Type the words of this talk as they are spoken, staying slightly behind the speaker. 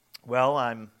Well,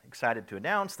 I'm excited to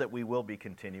announce that we will be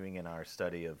continuing in our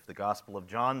study of the Gospel of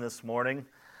John this morning,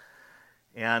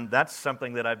 and that's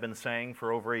something that I've been saying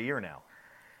for over a year now.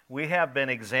 We have been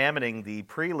examining the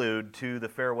prelude to the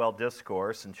farewell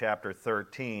discourse in chapter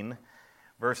 13,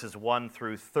 verses 1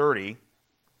 through 30.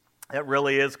 That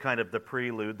really is kind of the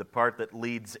prelude, the part that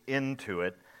leads into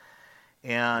it.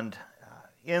 And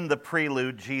in the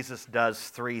prelude, Jesus does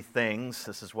three things.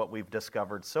 This is what we've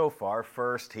discovered so far.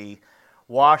 First, he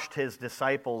washed his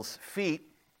disciples' feet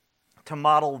to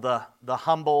model the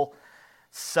humble,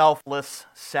 selfless,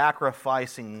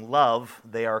 sacrificing love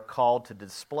they are called to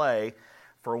display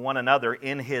for one another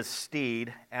in his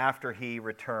stead after he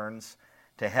returns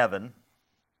to heaven.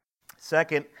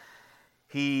 Second,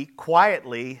 he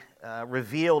quietly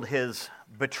revealed his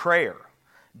betrayer,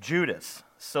 Judas,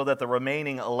 so that the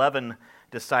remaining 11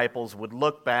 disciples would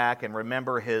look back and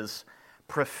remember his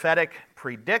prophetic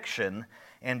prediction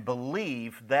and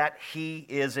believe that he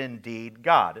is indeed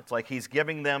God. It's like he's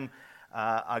giving them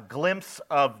a glimpse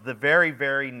of the very,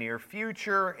 very near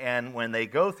future, and when they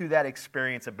go through that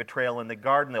experience of betrayal in the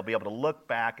garden, they'll be able to look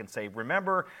back and say,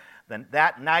 remember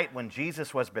that night when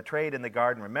Jesus was betrayed in the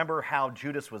garden, remember how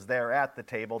Judas was there at the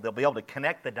table. They'll be able to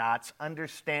connect the dots,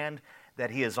 understand that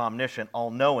he is omniscient,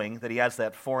 all-knowing, that he has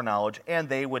that foreknowledge, and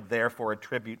they would therefore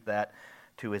attribute that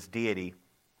to his deity.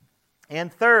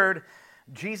 And third,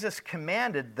 Jesus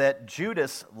commanded that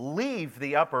Judas leave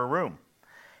the upper room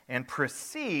and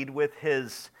proceed with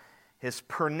his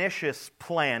pernicious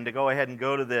plan to go ahead and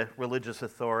go to the religious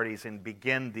authorities and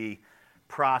begin the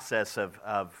process of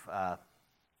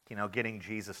getting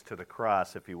Jesus to the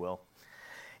cross, if you will.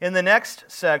 In the next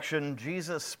section,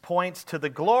 Jesus points to the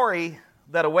glory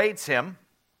that awaits him.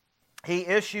 He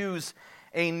issues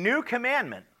a new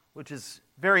commandment, which is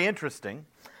very interesting.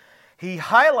 He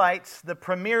highlights the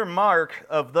premier mark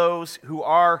of those who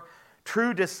are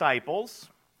true disciples.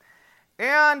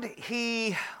 And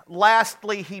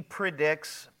lastly, he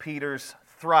predicts Peter's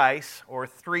thrice or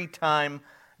three-time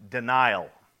denial.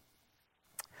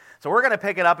 So we're going to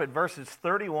pick it up at verses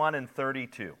 31 and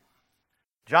 32.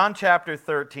 John chapter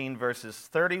 13, verses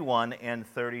 31 and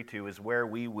 32 is where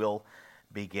we will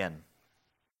begin.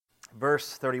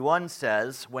 Verse 31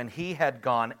 says, "When he had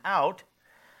gone out,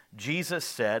 Jesus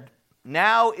said,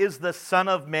 'Now is the Son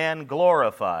of Man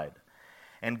glorified,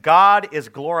 and God is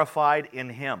glorified in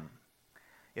him.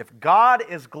 If God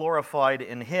is glorified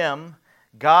in him,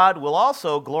 God will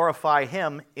also glorify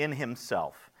him in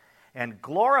himself, and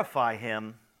glorify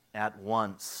him at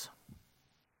once.'"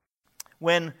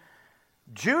 When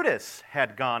Judas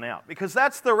had gone out, because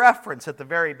that's the reference at the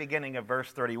very beginning of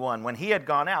verse 31. When he had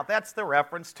gone out, that's the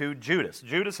reference to Judas.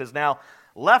 Judas has now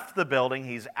left the building.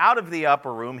 He's out of the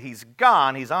upper room. He's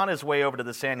gone. He's on his way over to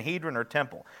the Sanhedrin or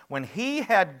temple. When he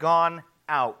had gone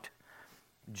out,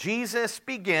 Jesus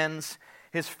begins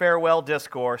his farewell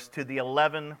discourse to the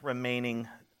 11 remaining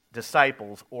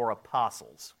disciples or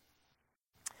apostles.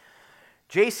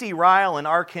 J.C. Ryle and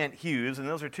R. Kent Hughes, and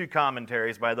those are two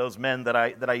commentaries by those men that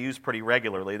I use pretty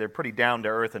regularly. They're pretty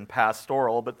down-to-earth and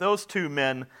pastoral, but those two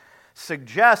men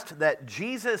suggest that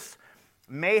Jesus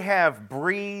may have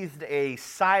breathed a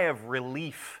sigh of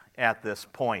relief at this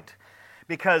point,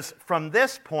 because from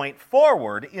this point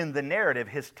forward in the narrative,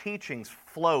 his teachings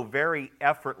flow very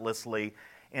effortlessly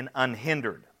and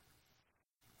unhindered.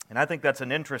 And I think that's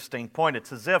an interesting point.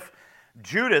 It's as if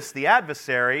Judas, the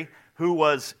adversary, who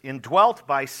was indwelt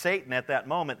by Satan at that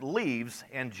moment, leaves,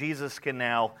 and Jesus can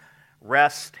now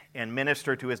rest and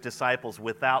minister to his disciples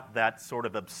without that sort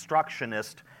of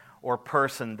obstructionist or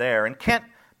person there. And Kent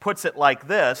puts it like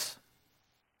this: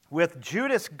 with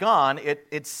Judas gone,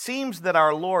 it seems that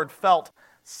our Lord felt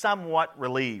somewhat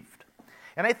relieved.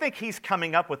 And I think he's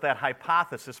coming up with that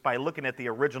hypothesis by looking at the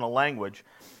original language.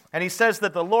 And he says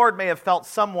that the Lord may have felt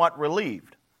somewhat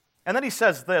relieved. And then he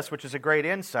says this, which is a great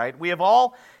insight: we have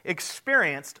all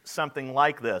experienced something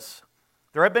like this.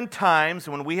 There have been times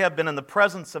when we have been in the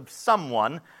presence of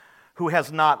someone who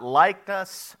has not liked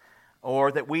us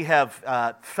or that we have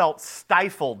felt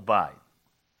stifled by.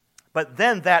 But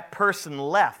then that person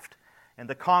left, and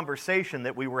the conversation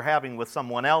that we were having with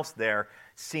someone else there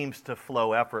seems to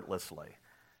flow effortlessly.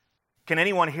 Can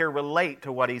anyone here relate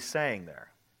to what he's saying there?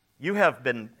 You have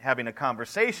been having a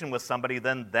conversation with somebody,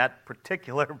 then that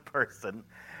particular person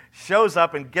shows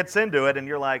up and gets into it, and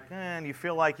you're like, and you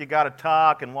feel like you got to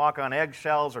talk and walk on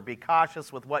eggshells or be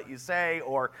cautious with what you say,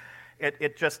 or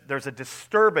there's a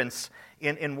disturbance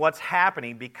in what's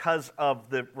happening because of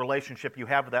the relationship you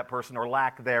have with that person or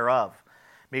lack thereof.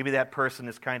 Maybe that person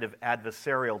is kind of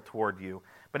adversarial toward you.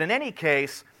 But in any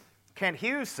case, Kent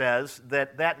Hughes says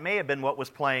that may have been what was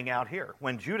playing out here.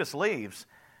 When Judas leaves,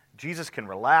 Jesus can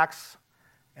relax,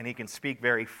 and he can speak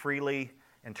very freely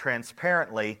and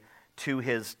transparently to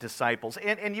his disciples.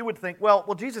 And you would think,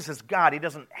 well, Jesus is God. He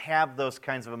doesn't have those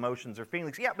kinds of emotions or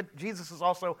feelings. Yeah, but Jesus is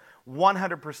also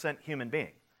 100% human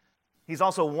being. He's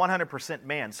also 100%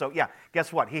 man. So yeah,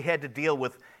 guess what? He had to deal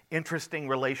with interesting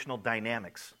relational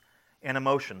dynamics and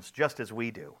emotions, just as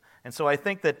we do. And so I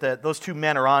think that those two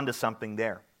men are onto something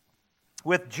there.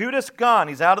 With Judas gone,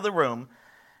 he's out of the room,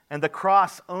 and the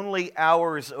cross only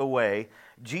hours away,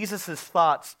 Jesus'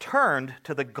 thoughts turned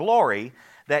to the glory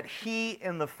that he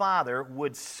and the Father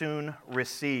would soon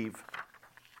receive.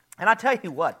 And I tell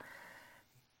you what,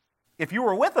 if you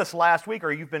were with us last week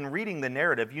or you've been reading the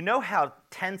narrative, you know how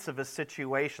tense of a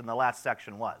situation the last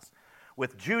section was.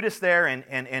 With Judas there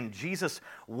and Jesus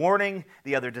warning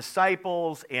the other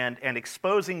disciples and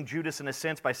exposing Judas in a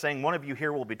sense by saying, one of you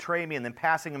here will betray me, and then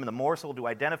passing him the morsel to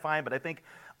identify him. But I think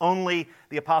only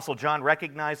the Apostle John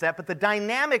recognized that. But the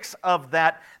dynamics of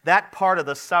that part of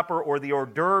the supper or the hors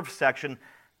d'oeuvre section,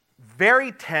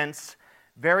 very tense,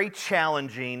 very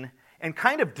challenging, and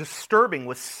kind of disturbing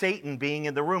with Satan being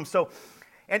in the room. So,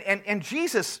 and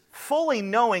Jesus fully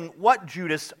knowing what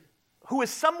Judas, who is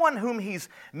someone whom he's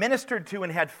ministered to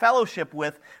and had fellowship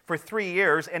with for 3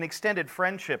 years and extended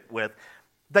friendship with,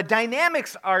 the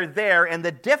dynamics are there and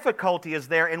the difficulty is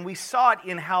there, and we saw it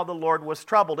in how the Lord was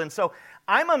troubled. And so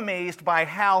I'm amazed by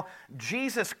how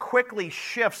Jesus quickly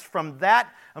shifts from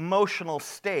that emotional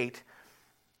state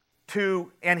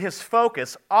and his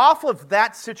focus off of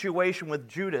that situation with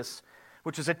Judas,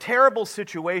 which is a terrible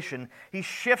situation. He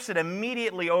shifts it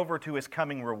immediately over to his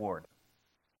coming reward.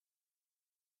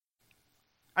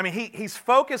 I mean, he's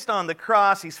focused on the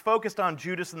cross. He's focused on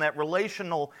Judas and that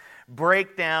relational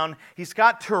breakdown. He's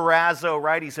got terrazzo,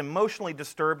 right? He's emotionally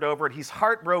disturbed over it. He's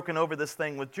heartbroken over this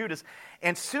thing with Judas.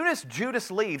 And as soon as Judas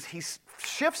leaves, he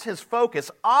shifts his focus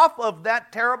off of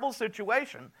that terrible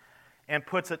situation and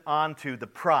puts it onto the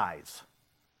prize.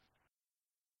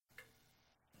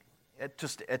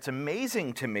 It's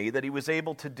amazing to me that he was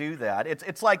able to do that.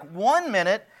 It's like 1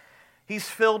 minute he's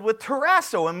filled with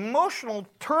terrazzo, emotional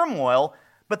turmoil,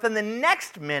 but then the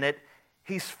next minute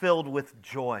he's filled with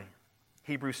joy.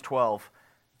 Hebrews 12,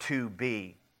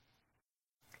 2b.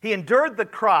 He endured the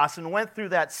cross and went through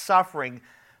that suffering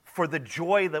for the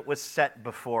joy that was set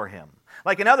before him.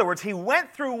 Like, in other words, he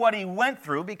went through what he went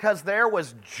through because there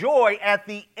was joy at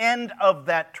the end of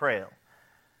that trail.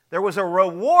 There was a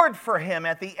reward for him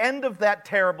at the end of that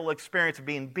terrible experience of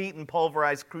being beaten,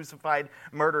 pulverized, crucified,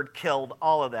 murdered, killed,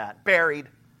 all of that, buried.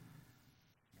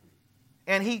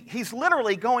 And he's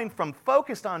literally going from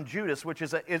focused on Judas, which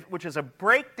is a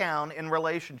breakdown in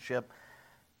relationship,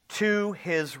 to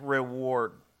his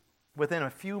reward within a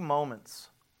few moments.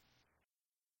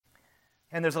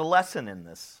 And there's a lesson in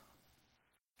this.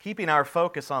 Keeping our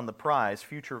focus on the prize,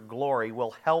 future glory,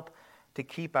 will help to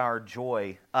keep our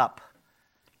joy up,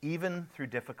 even through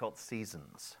difficult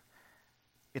seasons.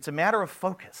 It's a matter of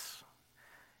focus.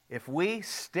 If we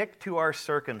stick to our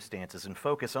circumstances and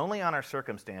focus only on our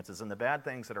circumstances and the bad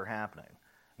things that are happening,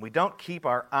 we don't keep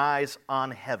our eyes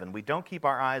on heaven, we don't keep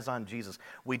our eyes on Jesus,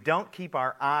 we don't keep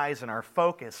our eyes and our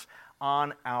focus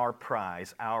on our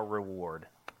prize, our reward.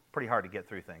 Pretty hard to get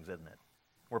through things, isn't it?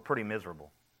 We're pretty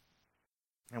miserable.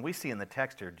 And we see in the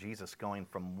text here Jesus going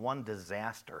from one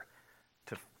disaster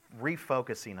to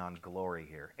refocusing on glory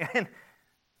here. And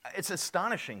it's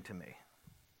astonishing to me.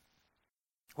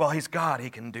 Well, he's God, he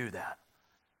can do that.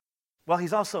 Well,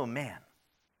 he's also a man.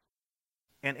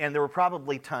 And there were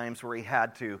probably times where he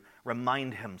had to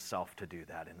remind himself to do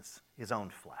that in his own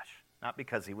flesh. Not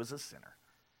because he was a sinner,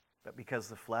 but because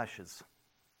the flesh is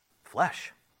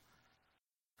flesh.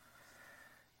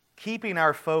 Keeping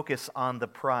our focus on the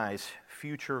prize,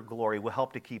 future glory, will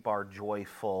help to keep our joy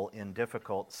full in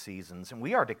difficult seasons. And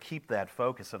we are to keep that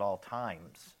focus at all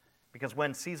times. Because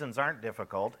when seasons aren't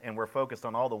difficult and we're focused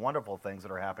on all the wonderful things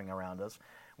that are happening around us,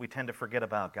 we tend to forget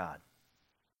about God.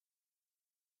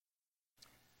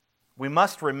 We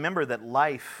must remember that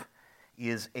life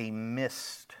is a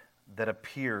mist that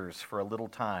appears for a little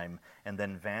time and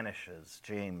then vanishes.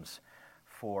 James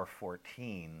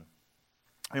 4:14.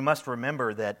 We must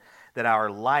remember that our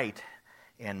light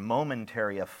and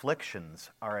momentary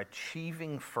afflictions are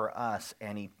achieving for us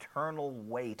an eternal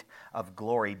weight of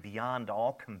glory beyond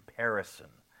all comparison.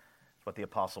 That's what the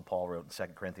Apostle Paul wrote in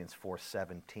 2 Corinthians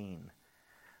 4:17.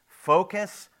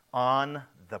 Focus on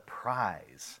the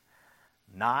prize,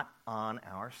 not on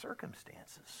our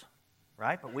circumstances,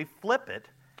 right? But we flip it,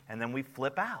 and then we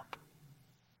flip out.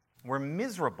 We're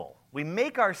miserable. We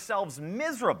make ourselves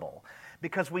miserable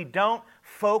because we don't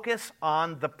focus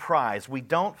on the prize. We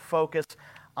don't focus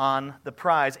on the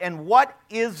prize. And what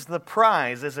is the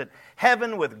prize? Is it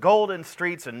heaven with golden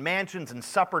streets and mansions and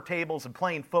supper tables and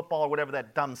playing football or whatever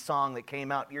that dumb song that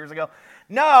came out years ago?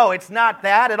 No, it's not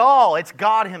that at all. It's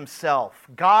God Himself.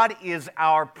 God is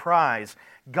our prize.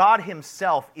 God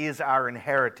Himself is our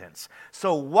inheritance.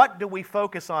 So what do we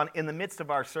focus on in the midst of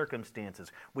our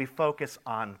circumstances? We focus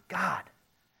on God.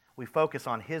 We focus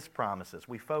on His promises.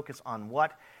 We focus on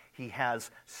what He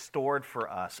has stored for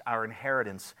us, our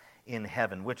inheritance in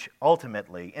heaven, which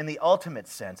ultimately, in the ultimate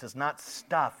sense, is not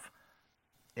stuff,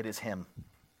 it is Him.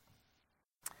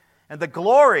 And the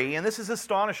glory, and this is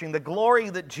astonishing, the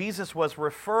glory that Jesus was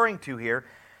referring to here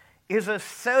is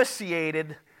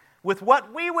associated with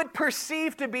what we would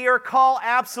perceive to be or call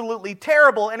absolutely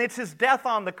terrible, and it's His death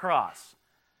on the cross.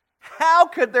 How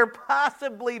could there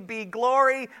possibly be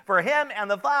glory for Him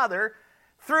and the Father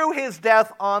through His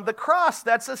death on the cross?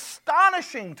 That's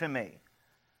astonishing to me.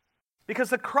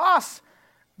 Because the cross,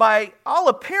 by all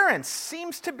appearance,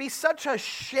 seems to be such a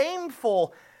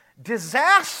shameful,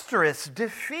 disastrous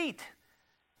defeat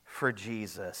for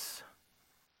Jesus.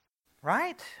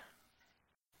 Right?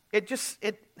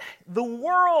 The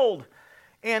world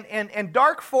and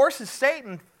dark forces,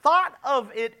 Satan, thought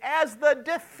of it as the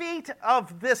defeat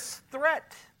of this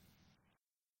threat.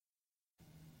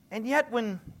 And yet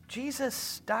when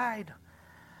Jesus died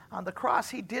on the cross,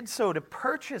 He did so to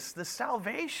purchase the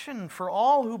salvation for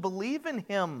all who believe in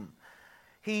Him.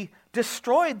 He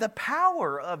destroyed the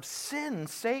power of sin,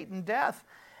 Satan, death,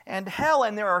 and hell.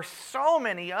 And there are so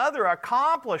many other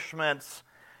accomplishments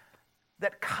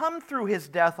that come through His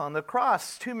death on the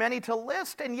cross, too many to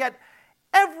list. And yet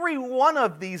every one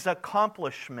of these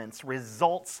accomplishments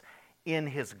results in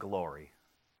His glory.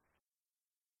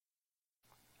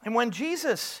 And when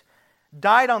Jesus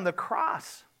died on the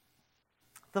cross,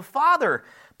 the Father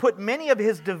put many of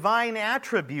His divine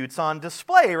attributes on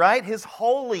display, right? His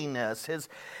holiness,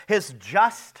 His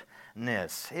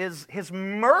justness, His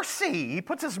mercy. He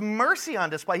puts His mercy on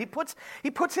display. He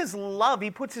puts His love.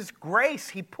 He puts His grace.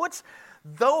 He puts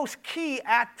those key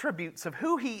attributes of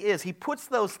who He is. He puts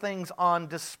those things on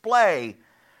display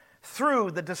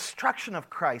through the destruction of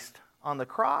Christ on the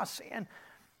cross. And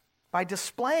by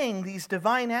displaying these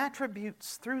divine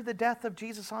attributes through the death of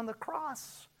Jesus on the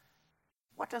cross,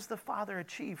 what does the Father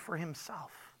achieve for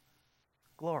Himself?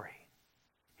 Glory.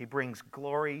 He brings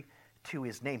glory to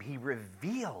His name. He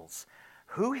reveals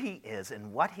who He is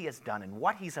and what He has done and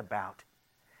what He's about,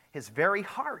 His very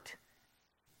heart,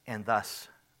 and thus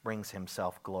brings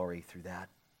Himself glory through that.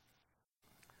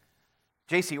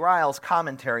 J.C. Ryle's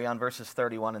commentary on verses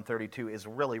 31 and 32 is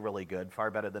really, really good,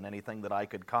 far better than anything that I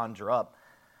could conjure up.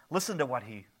 Listen to what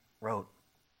he wrote.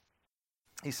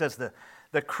 He says,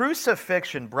 the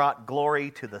crucifixion brought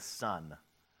glory to the Son.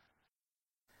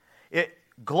 It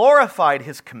glorified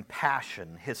His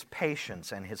compassion, His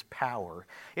patience, and His power.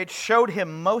 It showed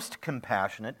Him most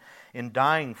compassionate in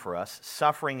dying for us,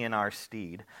 suffering in our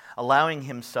stead, allowing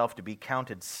Himself to be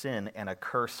counted sin and a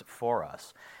curse for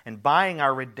us, and buying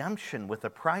our redemption with the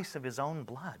price of His own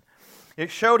blood.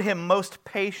 It showed Him most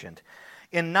patient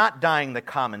in not dying the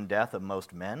common death of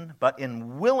most men, but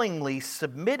in willingly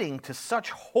submitting to such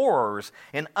horrors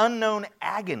and unknown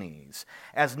agonies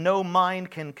as no mind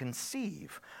can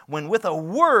conceive, when with a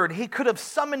word He could have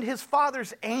summoned His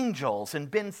Father's angels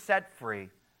and been set free.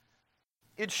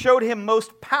 It showed Him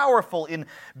most powerful in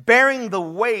bearing the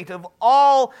weight of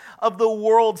all of the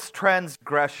world's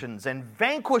transgressions and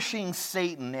vanquishing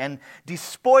Satan and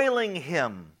despoiling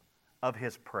him of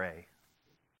his prey.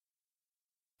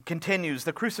 Continues,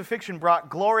 the crucifixion brought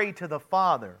glory to the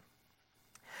Father.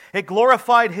 It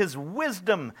glorified His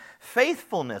wisdom,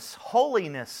 faithfulness,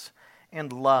 holiness,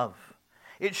 and love.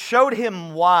 It showed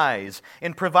Him wise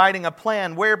in providing a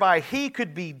plan whereby He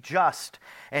could be just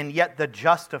and yet the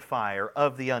justifier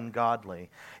of the ungodly.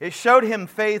 It showed Him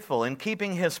faithful in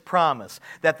keeping His promise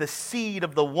that the seed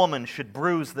of the woman should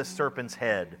bruise the serpent's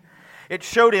head. It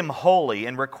showed Him holy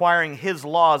in requiring His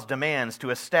law's demands to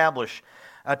establish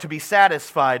to be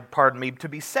satisfied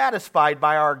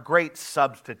by our great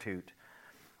substitute.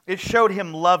 It showed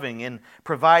Him loving in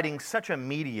providing such a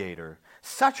mediator,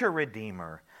 such a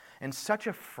redeemer, and such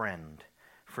a friend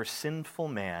for sinful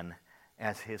man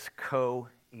as His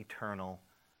co-eternal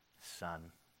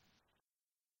Son.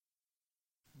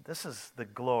 This is the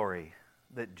glory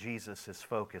that Jesus is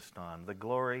focused on, the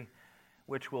glory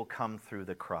which will come through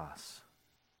the cross.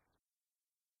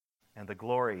 And the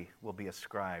glory will be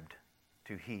ascribed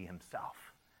to He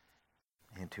Himself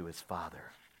and to His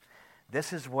Father.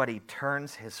 This is what He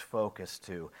turns His focus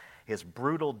to, His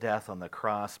brutal death on the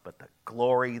cross, but the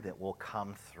glory that will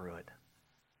come through it.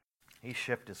 He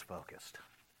shifts His focus.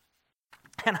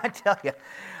 And I tell you,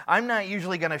 I'm not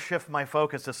usually going to shift my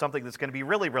focus to something that's going to be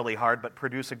really, really hard but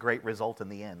produce a great result in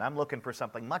the end. I'm looking for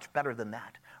something much better than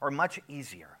that, or much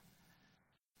easier.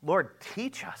 Lord,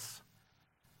 teach us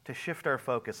to shift our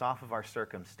focus off of our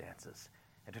circumstances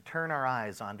and to turn our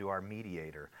eyes onto our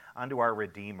mediator, onto our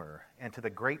Redeemer, and to the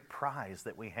great prize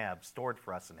that we have stored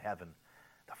for us in heaven,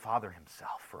 the Father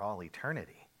himself for all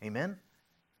eternity. Amen?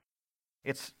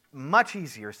 It's much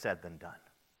easier said than done.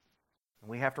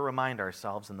 We have to remind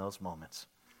ourselves in those moments.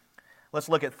 Let's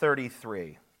look at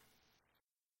 33.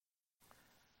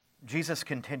 Jesus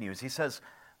continues. He says,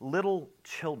 little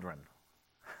children,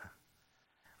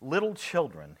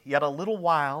 yet a little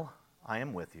while I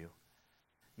am with you.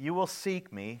 You will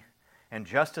seek me, and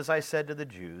just as I said to the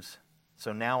Jews,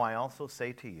 so now I also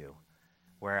say to you,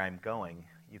 where I'm going,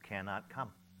 you cannot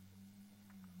come.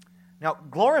 Now,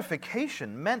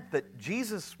 glorification meant that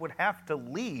Jesus would have to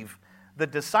leave the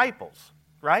disciples,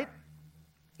 right?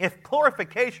 If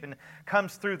glorification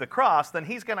comes through the cross, then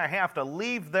he's going to have to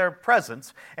leave their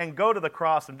presence and go to the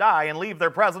cross and die and leave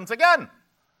their presence again.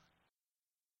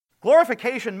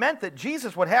 Glorification meant that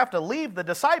Jesus would have to leave the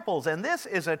disciples, and this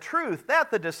is a truth that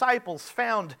the disciples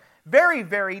found very,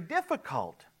 very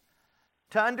difficult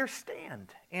to understand.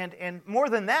 And more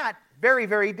than that, very,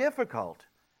 very difficult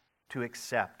to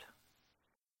accept.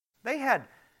 They had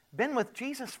been with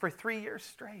Jesus for 3 years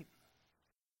straight.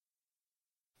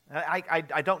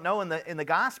 I don't know in the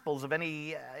Gospels of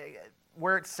any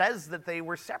where it says that they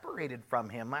were separated from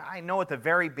him. I know at the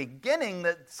very beginning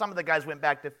that some of the guys went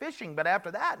back to fishing, but after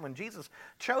that, when Jesus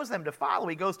chose them to follow,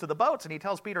 he goes to the boats and he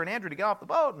tells Peter and Andrew to get off the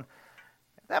boat. And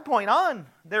at that point on,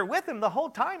 they're with him the whole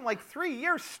time, like 3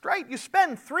 years straight. You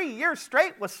spend 3 years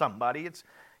straight with somebody, you're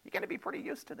going to be pretty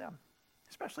used to them,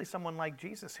 especially someone like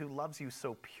Jesus who loves you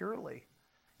so purely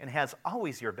and has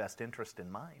always your best interest in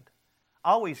mind.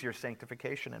 Always your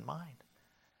sanctification in mind.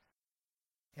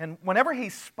 And whenever he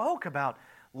spoke about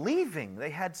leaving, they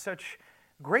had such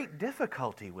great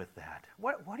difficulty with that.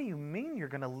 What do you mean you're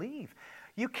going to leave?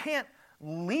 You can't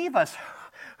leave us.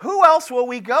 Who else will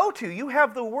we go to? You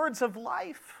have the words of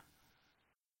life.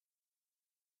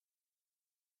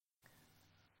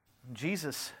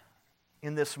 Jesus,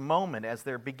 in this moment, as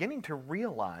they're beginning to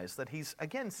realize that he's,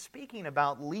 again, speaking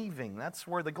about leaving, that's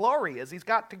where the glory is. He's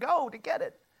got to go to get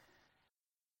it.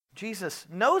 Jesus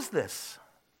knows this,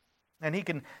 and he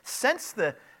can sense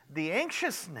the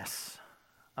anxiousness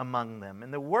among them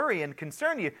and the worry and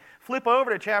concern. You flip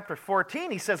over to chapter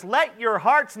 14, he says, let your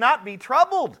hearts not be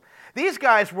troubled. These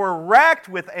guys were racked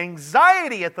with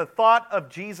anxiety at the thought of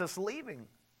Jesus leaving.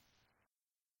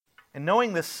 And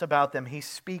knowing this about them, he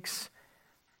speaks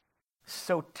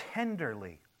so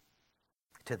tenderly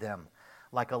to them,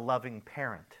 like a loving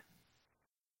parent.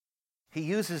 He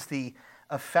uses the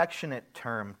affectionate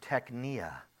term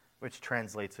teknia, which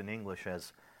translates in English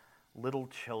as little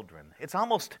children. It's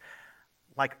almost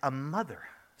like a mother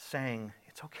saying,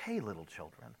 it's okay, little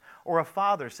children, or a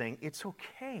father saying, it's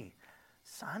okay,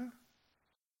 son.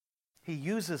 He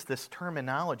uses this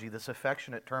terminology, this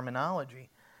affectionate terminology.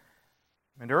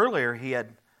 And earlier he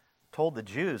had told the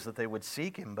Jews that they would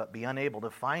seek him but be unable to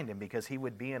find him because he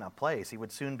would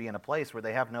soon be in a place where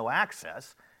they have no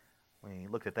access. We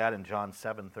looked at that in John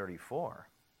 7:34.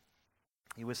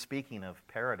 He was speaking of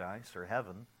paradise or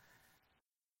heaven.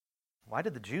 Why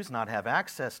did the Jews not have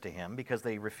access to him? Because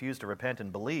they refused to repent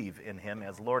and believe in him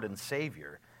as Lord and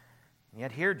Savior. And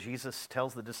yet here Jesus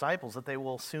tells the disciples that they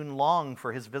will soon long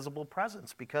for his visible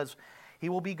presence because he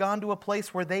will be gone to a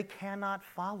place where they cannot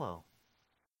follow.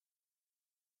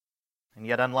 And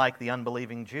yet, unlike the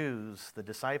unbelieving Jews, the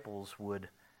disciples would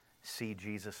see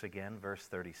Jesus again, verse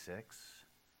 36,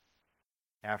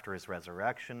 after his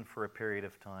resurrection for a period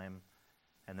of time,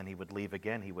 and then he would leave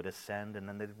again, he would ascend, and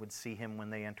then they would see him when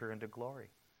they enter into glory.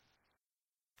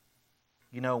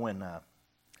 You know, when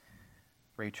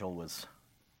Rachel was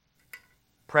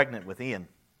pregnant with Ian,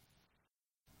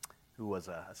 who was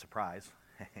a surprise,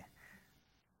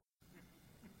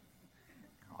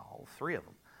 all three of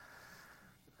them.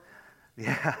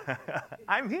 Yeah,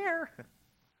 I'm here.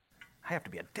 I have to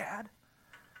be a dad.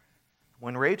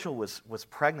 When Rachel was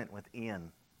pregnant with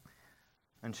Ian,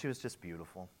 and she was just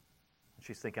beautiful.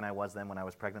 She's thinking I was then when I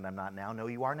was pregnant, I'm not now. No,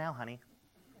 you are now, honey.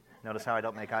 Notice how I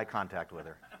don't make eye contact with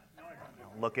her.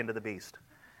 Look into the beast.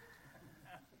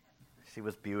 She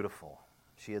was beautiful.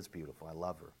 She is beautiful. I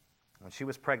love her. When she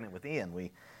was pregnant with Ian,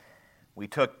 we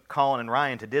took Colin and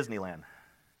Ryan to Disneyland.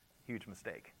 Huge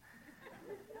mistake.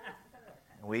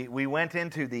 We went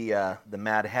into the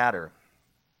Mad Hatter.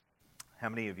 How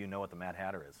many of you know what the Mad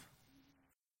Hatter is?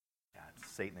 Yeah, it's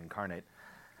Satan incarnate.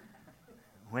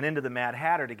 Went into the Mad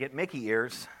Hatter to get Mickey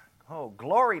ears Oh,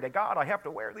 glory to God, I have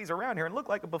to wear these around here and look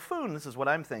like a buffoon. This is what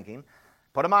I'm thinking.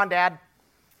 Put them on, Dad.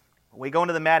 We go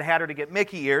into the Mad Hatter to get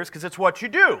Mickey ears because it's what you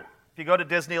do. If you go to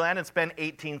Disneyland and spend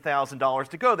 $18,000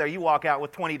 to go there, you walk out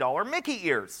with $20 Mickey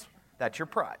ears. That's your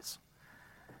prize.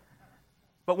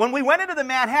 But when we went into the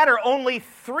Mad Hatter, only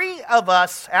three of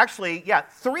us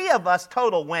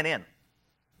total went in.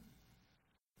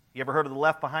 You ever heard of the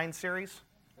Left Behind series?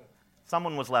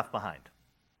 Someone was left behind.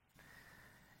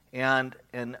 And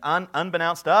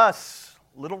unbeknownst to us,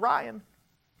 little Ryan,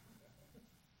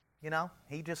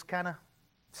 he just kind of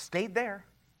stayed there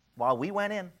while we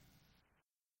went in.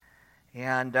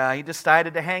 And he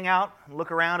decided to hang out and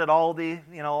look around at all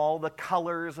the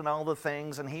colors and all the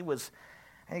things. And I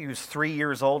think he was 3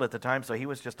 years old at the time, so he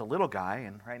was just a little guy.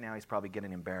 And right now he's probably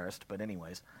getting embarrassed. But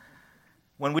anyways,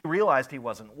 when we realized he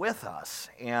wasn't with us,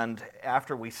 and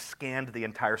after we scanned the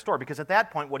entire store, because at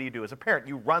that point, what do you do as a parent?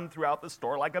 You run throughout the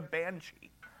store like a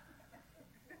banshee,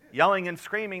 yelling and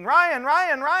screaming, Ryan,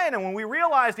 Ryan, Ryan. And when we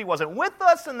realized he wasn't with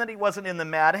us and that he wasn't in the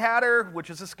Mad Hatter, which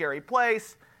is a scary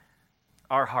place,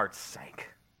 our hearts sank,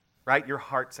 right? Your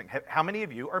heart sank. How many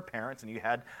of you are parents and you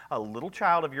had a little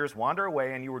child of yours wander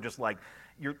away and you were just like,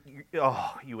 you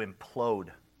implode.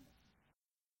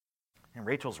 And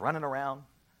Rachel's running around.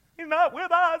 He's not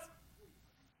with us.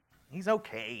 He's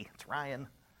okay. It's Ryan.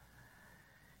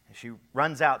 And she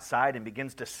runs outside and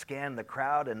begins to scan the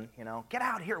crowd and, get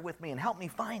out here with me and help me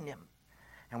find him.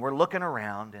 And we're looking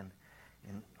around and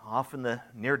off in the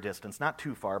near distance, not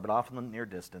too far, but off in the near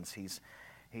distance, he's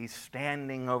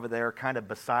standing over there kind of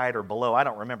beside or below. I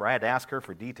don't remember. I had to ask her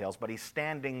for details, but he's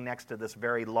standing next to this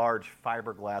very large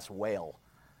fiberglass whale.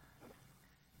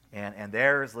 And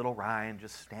there's little Ryan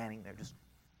just standing there.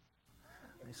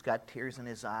 He's got tears in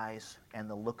his eyes and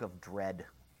the look of dread.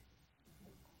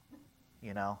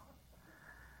 In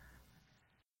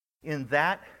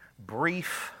that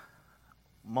brief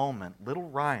moment, little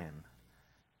Ryan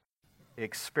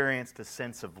experienced a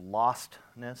sense of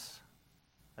lostness,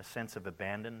 a sense of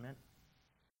abandonment,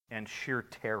 and sheer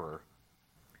terror.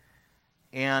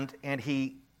 And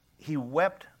he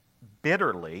wept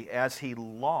bitterly as he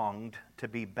longed to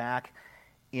be back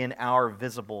in our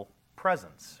visible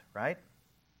presence, right?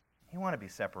 He wanted to be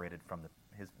separated from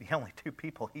the only two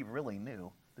people he really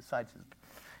knew, besides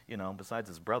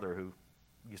his brother who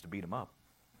used to beat him up.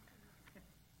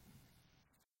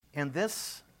 And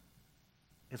this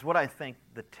is what I think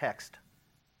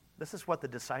this is what the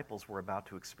disciples were about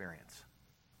to experience.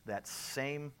 That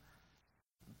same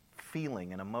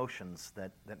feeling and emotions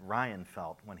that Ryan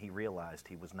felt when he realized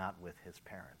he was not with his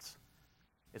parents.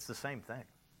 It's the same thing.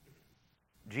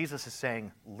 Jesus is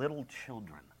saying, little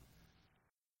children,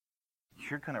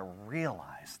 you're going to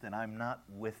realize that I'm not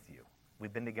with you.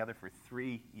 We've been together for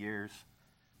 3 years.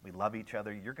 We love each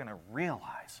other. You're going to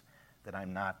realize that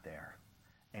I'm not there,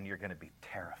 and you're going to be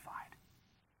terrified.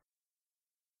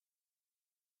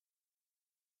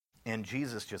 And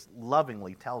Jesus just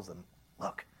lovingly tells them,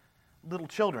 look, little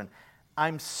children,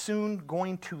 I'm soon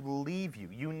going to leave you.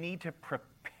 You need to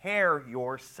prepare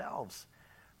yourselves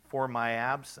for my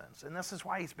absence. And this is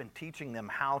why he's been teaching them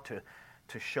how to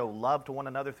show love to one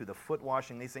another through the foot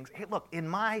washing, these things. Hey, look, in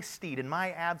my stead, in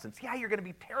my absence, you're going to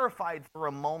be terrified for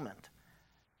a moment.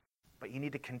 But you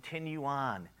need to continue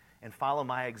on and follow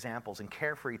my examples and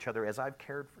care for each other as I've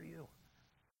cared for you.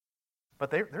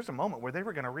 But there's a moment where they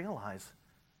were going to realize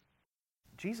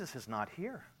Jesus is not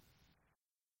here.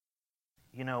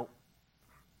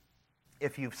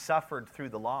 If you've suffered through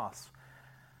the loss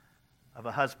of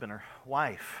a husband or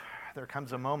wife, there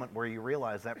comes a moment where you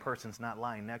realize that person's not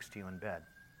lying next to you in bed.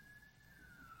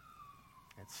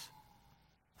 It's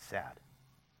sad,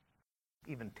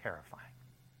 even terrifying.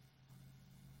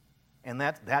 And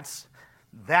that's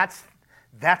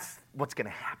what's going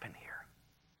to happen here.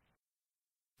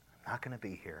 I'm not going to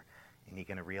be here, and you're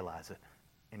going to realize it,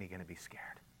 and you're going to be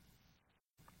scared.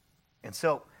 And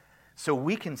so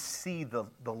we can see the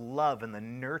love and the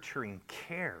nurturing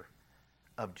care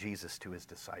of Jesus to his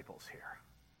disciples here.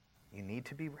 You need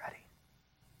to be ready.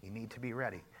 You need to be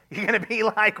ready. You're going to be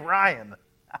like Ryan,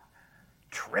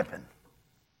 tripping.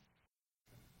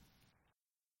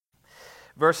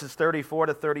 Verses 34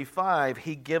 to 35,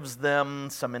 he gives them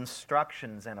some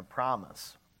instructions and a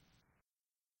promise.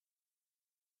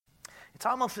 It's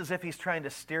almost as if he's trying to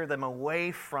steer them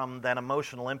away from that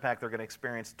emotional impact they're going to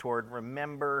experience toward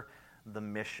remember the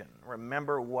mission.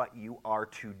 Remember what you are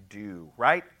to do,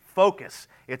 right? Focus.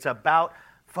 It's about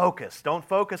focus. Don't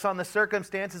focus on the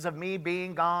circumstances of me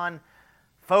being gone.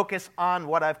 Focus on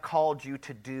what I've called you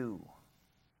to do.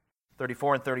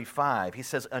 34 and 35, he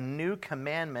says, a new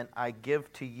commandment I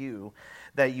give to you,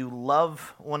 that you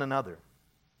love one another.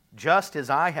 just as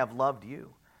I have loved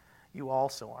you, you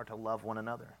also are to love one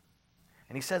another.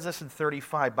 And he says this in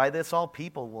 35, by this all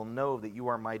people will know that you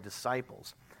are my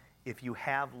disciples, if you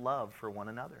have love for one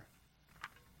another.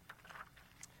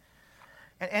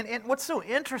 And what's so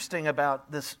interesting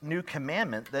about this new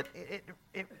commandment, that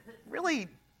it really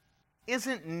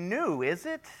isn't new, is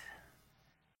it?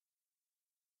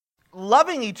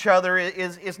 Loving each other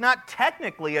is not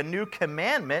technically a new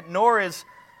commandment, nor is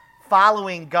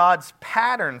following God's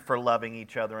pattern for loving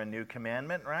each other a new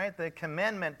commandment, right? The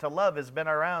commandment to love has been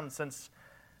around since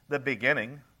the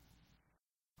beginning.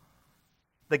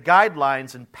 The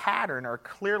guidelines and pattern are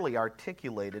clearly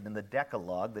articulated in the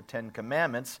Decalogue, the Ten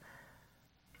Commandments,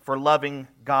 for loving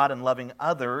God and loving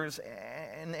others.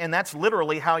 And that's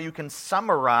literally how you can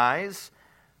summarize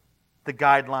the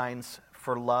guidelines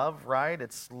for love, right?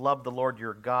 It's love the Lord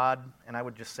your God, and I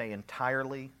would just say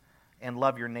entirely, and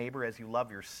love your neighbor as you love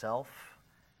yourself.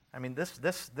 I mean,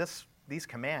 these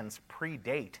commands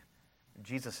predate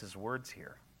Jesus' words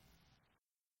here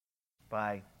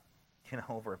by,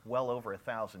 well over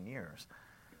 1,000 years.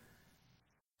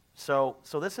 So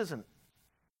this isn't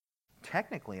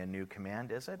technically a new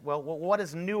command, is it? Well, what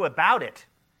is new about it?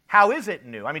 How is it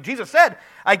new? I mean, Jesus said,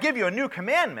 I give you a new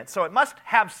commandment, so it must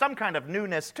have some kind of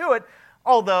newness to it,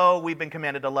 although we've been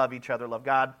commanded to love each other, love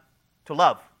God, to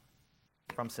love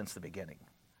from since the beginning.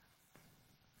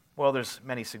 Well, there's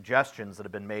many suggestions that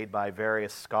have been made by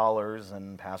various scholars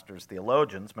and pastors,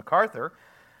 theologians. MacArthur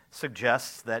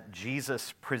suggests that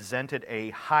Jesus presented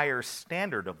a higher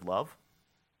standard of love,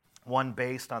 one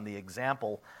based on the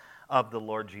example of the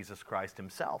Lord Jesus Christ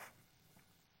himself.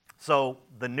 So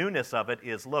the newness of it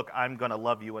is, look, I'm going to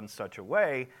love you in such a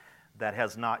way that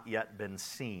has not yet been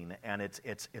seen, and it's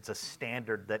a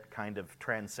standard that kind of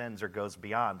transcends or goes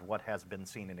beyond what has been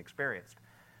seen and experienced.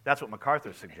 That's what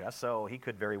MacArthur suggests, so he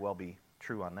could very well be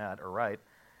true on that, or right.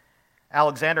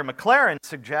 Alexander Maclaren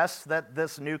suggests that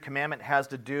this new commandment has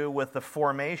to do with the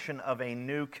formation of a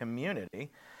new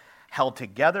community held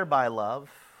together by love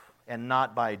and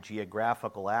not by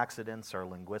geographical accidents or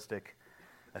linguistic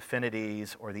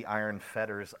affinities or the iron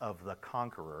fetters of the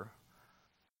conqueror.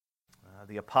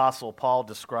 The Apostle Paul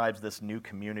describes this new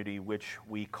community, which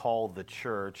we call the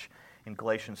church, in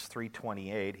Galatians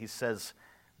 3:28. He says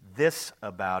this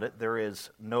about it: there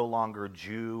is no longer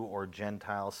Jew or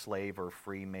Gentile, slave or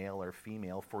free, male or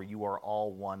female, for you are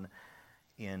all one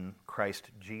in Christ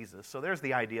Jesus. So there's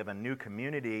the idea of a new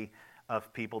community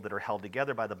of people that are held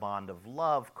together by the bond of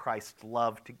love, Christ's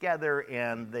love together,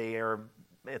 and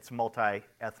it's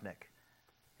multi-ethnic,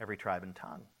 every tribe and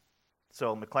tongue.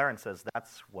 So Maclaren says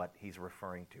that's what he's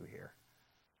referring to here.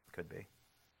 Could be.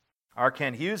 R.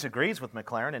 Kent Hughes agrees with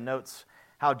Maclaren and notes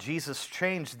how Jesus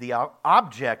changed the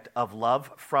object of love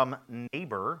from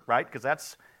neighbor, right? Because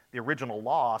that's the original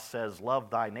law says, love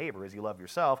thy neighbor as you love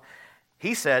yourself.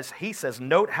 He says,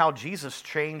 note how Jesus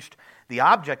changed the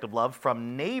object of love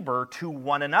from neighbor to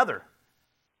one another.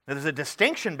 Now, there's a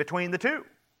distinction between the two.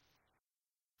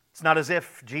 It's not as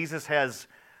if Jesus has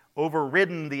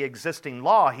overridden the existing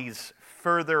law. He's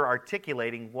further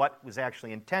articulating what was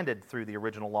actually intended through the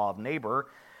original law of neighbor.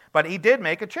 But he did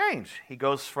make a change. He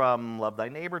goes from love thy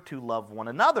neighbor to love one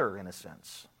another, in a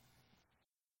sense.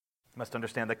 You must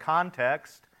understand the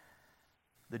context.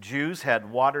 The Jews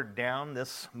had watered down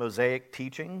this Mosaic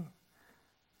teaching,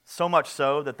 so much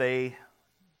so that they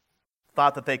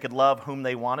thought that they could love whom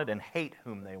they wanted and hate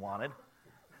whom they wanted.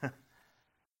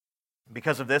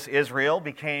 Because of this, Israel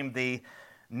became the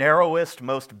narrowest,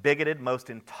 most bigoted, most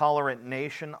intolerant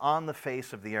nation on the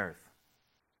face of the earth.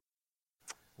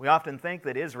 We often think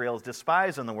that Israel is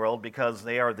despised in the world because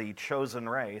they are the chosen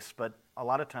race, but a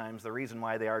lot of times the reason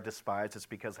why they are despised is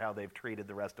because how they've treated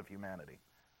the rest of humanity.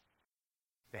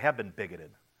 They have been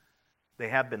bigoted. They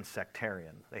have been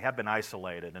sectarian. They have been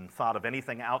isolated and thought of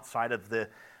anything outside of the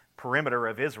perimeter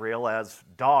of Israel as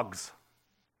dogs.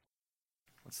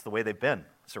 That's the way they've been.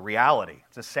 It's a reality.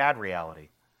 It's a sad reality.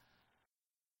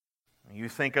 You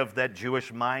think of that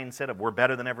Jewish mindset of we're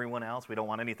better than everyone else. We don't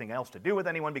want anything else to do with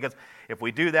anyone because if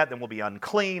we do that, then we'll be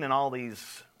unclean and all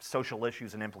these social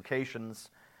issues and implications.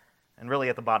 And really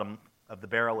at the bottom of the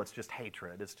barrel, it's just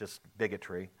hatred. It's just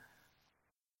bigotry.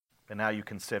 And now you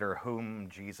consider whom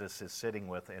Jesus is sitting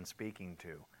with and speaking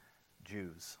to.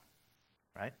 Jews,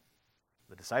 right?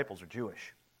 The disciples are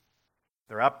Jewish.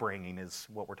 Their upbringing is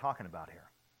what we're talking about here.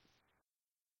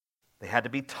 They had to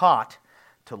be taught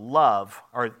to love,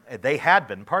 or they had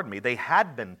been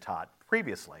taught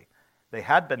previously. They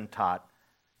had been taught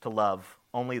to love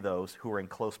only those who were in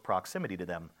close proximity to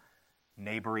them.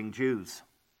 Neighboring Jews.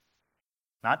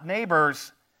 Not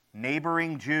neighbors,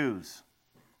 neighboring Jews.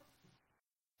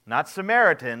 Not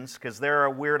Samaritans, because they're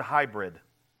a weird hybrid.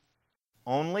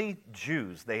 Only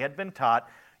Jews. They had been taught,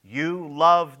 you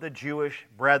love the Jewish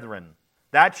brethren.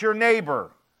 That's your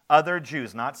neighbor. Other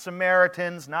Jews, not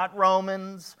Samaritans, not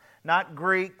Romans, not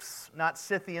Greeks, not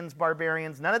Scythians,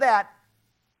 barbarians, none of that.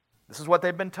 This is what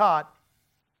they've been taught.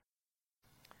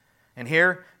 And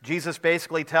here, Jesus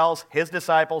basically tells his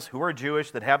disciples, who are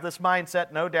Jewish, that have this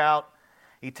mindset, no doubt,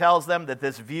 he tells them that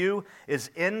this view is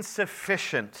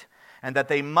insufficient and that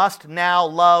they must now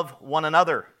love one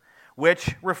another,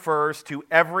 which refers to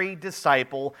every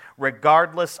disciple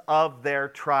regardless of their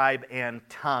tribe and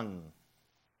tongue.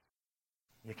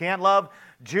 You can't love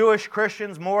Jewish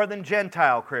Christians more than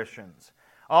Gentile Christians.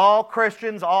 All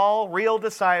Christians, all real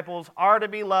disciples, are to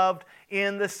be loved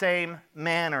in the same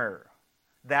manner.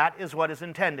 That is what is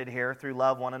intended here through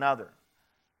love one another.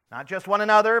 Not just one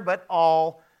another, but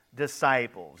all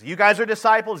disciples. You guys are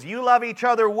disciples. You love each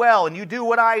other well, and you do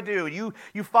what I do.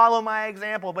 You follow my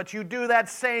example, but you do that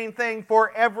same thing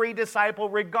for every disciple,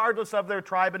 regardless of their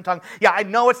tribe and tongue. Yeah, I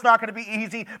know it's not going to be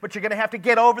easy, but you're going to have to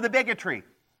get over the bigotry,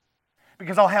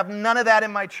 because I'll have none of that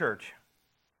in my church.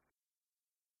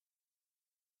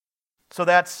 So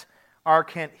that's our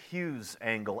Kent Hughes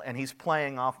angle, and he's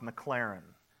playing off McLaren.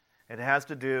 It has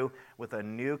to do with a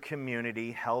new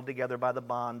community held together by the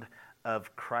bond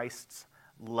of Christ's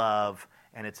love,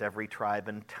 and it's every tribe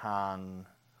and tongue.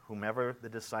 Whomever the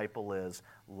disciple is,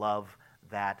 love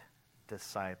that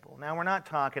disciple. Now, we're not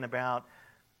talking about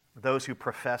those who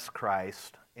profess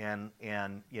Christ and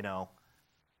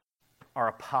are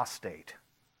apostate.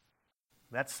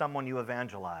 That's someone you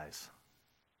evangelize.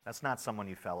 That's not someone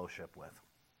you fellowship with.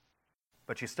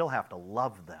 But you still have to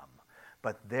love them.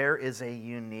 But there is a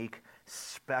unique,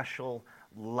 special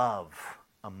love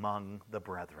among the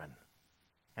brethren.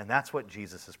 And that's what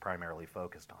Jesus is primarily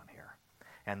focused on here.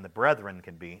 And the brethren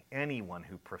can be anyone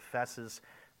who professes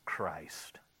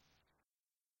Christ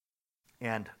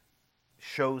and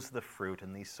shows the fruit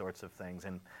in these sorts of things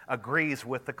and agrees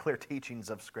with the clear teachings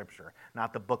of Scripture,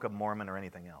 not the Book of Mormon or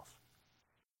anything else.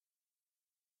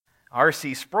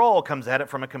 R.C. Sproul comes at it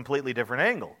from a completely different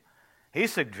angle. He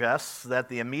suggests that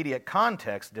the immediate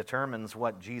context determines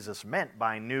what Jesus meant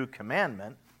by new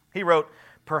commandment. He wrote,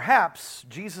 perhaps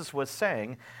Jesus was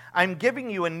saying, I'm giving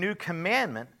you a new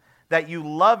commandment that you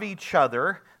love each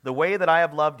other the way that I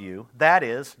have loved you. That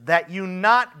is, that you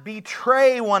not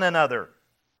betray one another.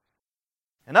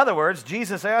 In other words,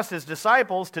 Jesus asked his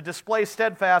disciples to display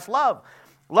steadfast love,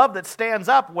 love that stands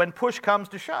up when push comes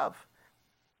to shove.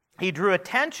 He drew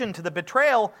attention to the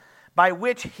betrayal by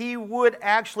which he would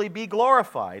actually be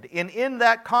glorified. And in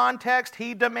that context,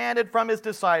 he demanded from his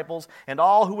disciples and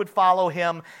all who would follow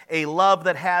him a love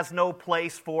that has no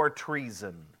place for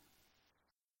treason.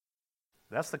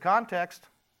 That's the context.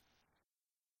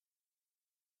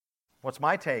 What's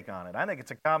my take on it? I think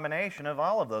it's a combination of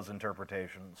all of those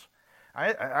interpretations.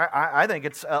 I think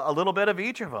it's a little bit of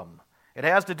each of them. It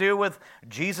has to do with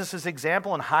Jesus'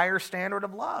 example and higher standard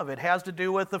of love. It has to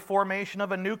do with the formation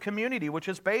of a new community, which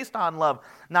is based on love,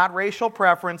 not racial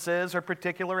preferences or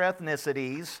particular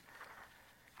ethnicities.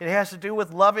 It has to do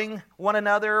with loving one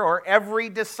another or every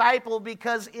disciple,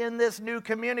 because in this new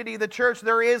community, the church,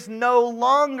 there is no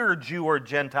longer Jew or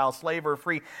Gentile, slave or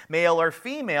free, male or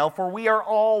female, for we are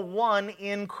all one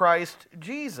in Christ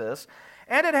Jesus.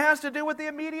 And it has to do with the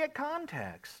immediate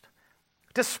context.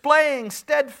 Displaying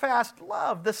steadfast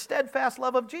love, the steadfast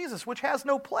love of Jesus, which has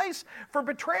no place for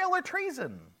betrayal or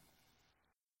treason.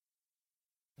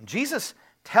 Jesus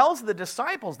tells the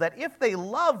disciples that if they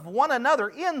love one another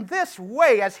in this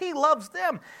way, as he loves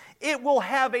them, it will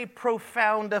have a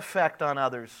profound effect on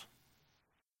others.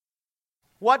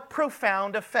 What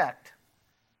profound effect?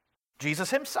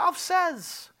 Jesus himself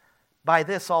says, by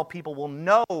this all people will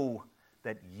know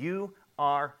that you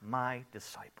are my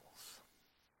disciples.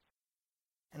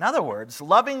 In other words,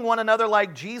 loving one another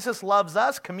like Jesus loves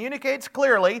us communicates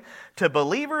clearly to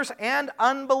believers and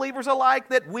unbelievers alike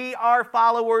that we are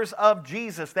followers of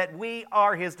Jesus, that we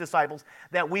are his disciples,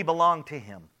 that we belong to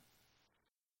him.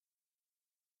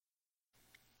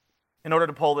 In order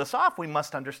to pull this off, we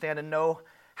must understand and know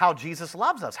how Jesus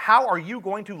loves us. How are you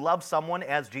going to love someone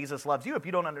as Jesus loves you if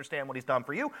you don't understand what he's done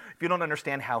for you, if you don't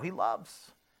understand how he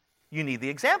loves? You need the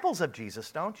examples of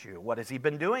Jesus, don't you? What has he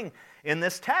been doing in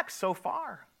this text so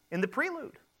far, in the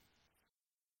prelude?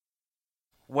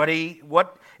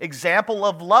 What example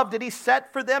of love did he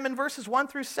set for them in verses 1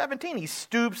 through 17? He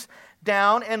stoops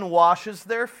down and washes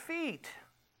their feet.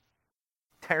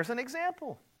 There's an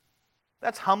example.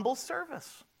 That's humble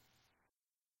service.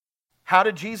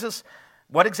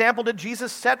 What example did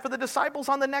Jesus set for the disciples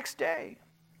on the next day?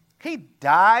 He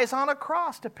dies on a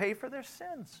cross to pay for their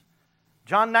sins.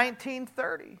 John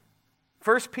 19:30.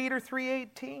 1 Peter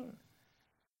 3:18.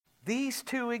 These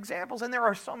two examples, and there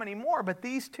are so many more, but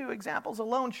these two examples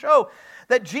alone show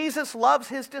that Jesus loves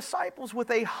his disciples with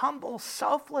a humble,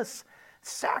 selfless,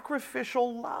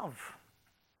 sacrificial love.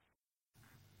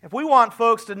 If we want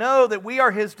folks to know that we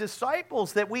are his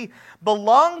disciples, that we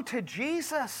belong to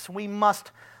Jesus, we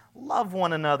must love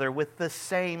one another with the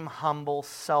same humble,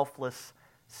 selfless,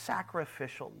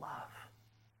 sacrificial love.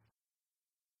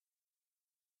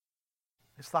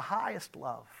 It's the highest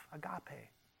love, agape.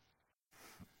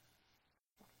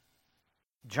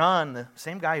 John, the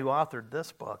same guy who authored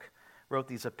this book, wrote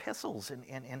these epistles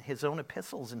in his own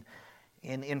epistles. And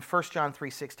in 1 John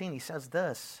 3:16, he says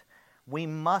this, we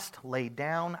must lay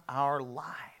down our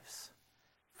lives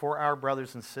for our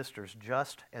brothers and sisters,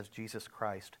 just as Jesus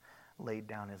Christ laid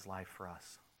down his life for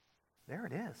us. There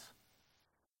it is.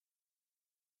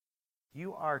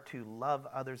 You are to love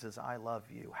others as I love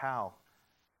you. How?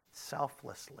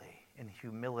 Selflessly, in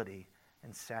humility,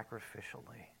 and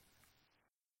sacrificially.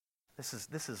 This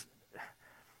is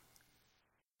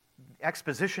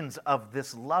expositions of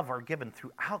this love are given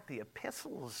throughout the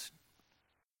epistles.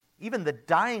 Even the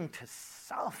dying to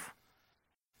self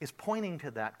is pointing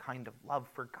to that kind of love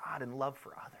for God and love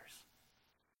for others.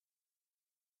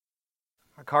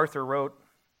 MacArthur wrote,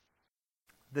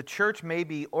 the church may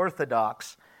be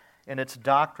orthodox in its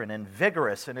doctrine and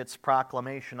vigorous in its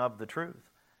proclamation of the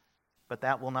truth, but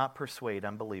that will not persuade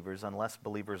unbelievers unless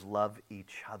believers love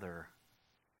each other.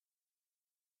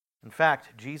 In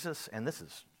fact, Jesus, and this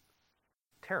is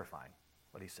terrifying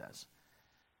what he says,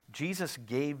 Jesus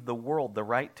gave the world the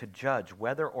right to judge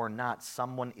whether or not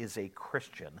someone is a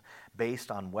Christian based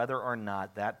on whether or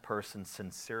not that person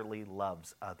sincerely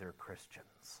loves other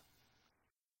Christians.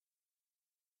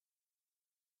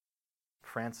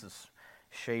 Francis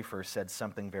Schaeffer said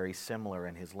something very similar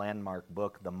in his landmark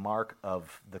book, The Mark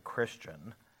of the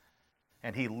Christian,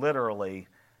 and he literally,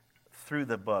 through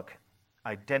the book,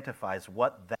 identifies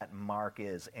what that mark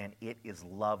is, and it is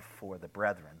love for the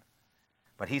brethren.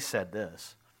 But he said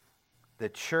this, the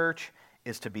church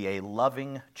is to be a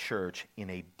loving church in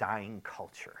a dying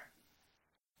culture.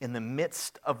 In the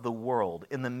midst of the world,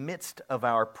 in the midst of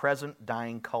our present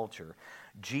dying culture,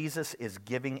 Jesus is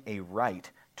giving a right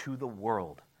to the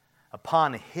world.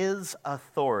 Upon his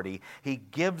authority, he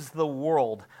gives the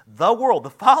world,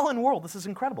 the fallen world, this is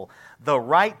incredible, the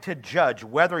right to judge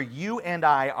whether you and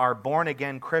I are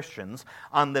born-again Christians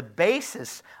on the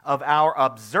basis of our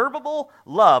observable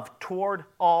love toward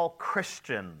all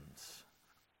Christians.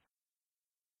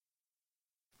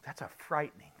 That's a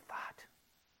frightening thought.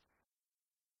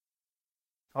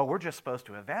 Oh, we're just supposed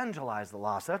to evangelize the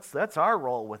lost. That's our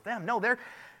role with them. No,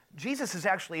 Jesus has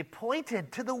actually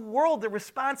appointed to the world the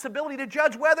responsibility to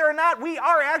judge whether or not we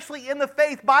are actually in the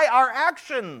faith by our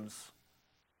actions.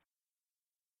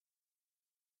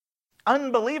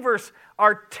 Unbelievers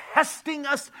are testing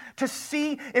us to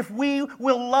see if we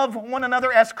will love one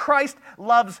another as Christ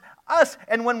loves us.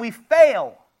 And when we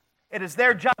fail, it is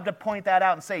their job to point that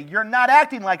out and say, you're not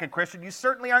acting like a Christian. You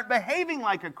certainly aren't behaving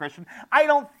like a Christian. I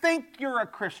don't think you're a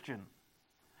Christian.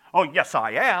 Oh, yes,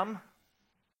 I am.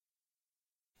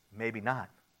 Maybe not.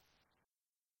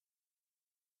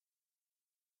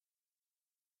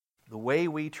 The way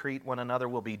we treat one another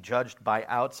will be judged by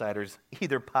outsiders,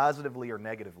 either positively or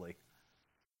negatively.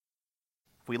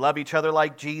 If we love each other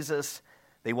like Jesus,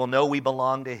 they will know we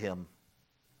belong to him.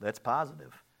 That's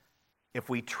positive. If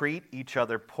we treat each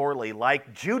other poorly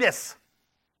like Judas,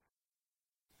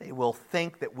 they will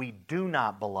think that we do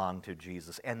not belong to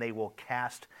Jesus, and they will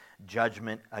cast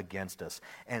judgment against us,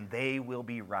 and they will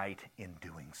be right in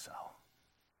doing so.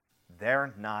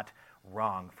 They're not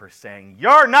wrong for saying,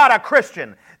 you're not a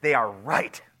Christian. They are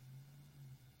right.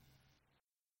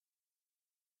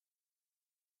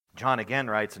 John again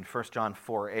writes in 1 John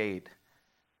 4:8,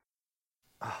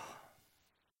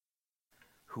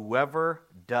 whoever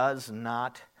does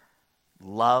not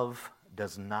love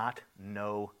does not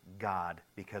know God,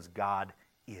 because God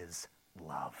is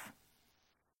love.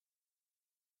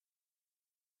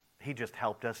 He just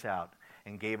helped us out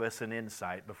and gave us an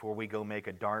insight before we go make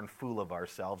a darn fool of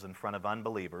ourselves in front of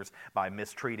unbelievers by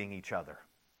mistreating each other.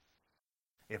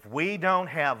 If we don't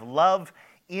have love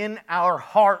in our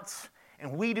hearts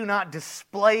and we do not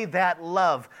display that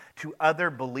love to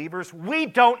other believers, we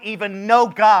don't even know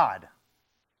God.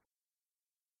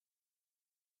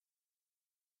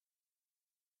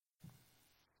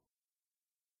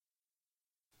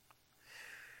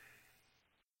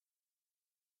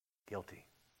 Guilty.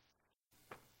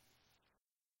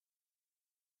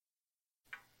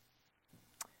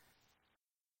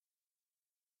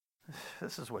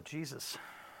 This is what Jesus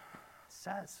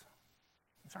says.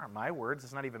 These aren't my words.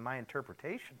 It's not even my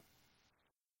interpretation.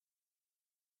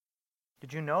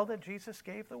 Did you know that Jesus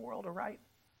gave the world a right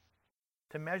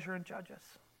to measure and judge us?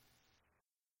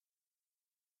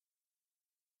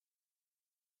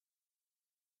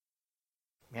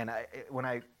 Man, when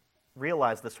I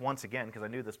realized this once again, because I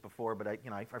knew this before, but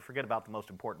I forget about the most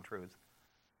important truths.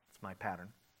 It's my pattern.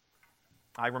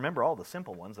 I remember all the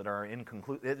simple ones that are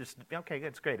inconclusive. Okay,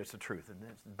 it's great, it's the truth, and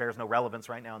it bears no relevance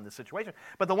right now in this situation.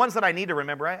 But the ones that I need to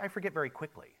remember, I forget very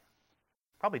quickly,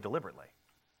 probably deliberately.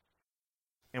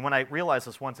 And when I realized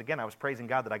this once again, I was praising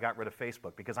God that I got rid of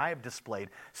Facebook, because I have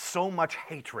displayed so much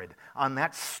hatred on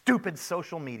that stupid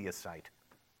social media site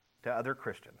to other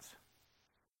Christians.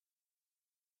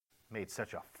 Made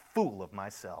such a fool of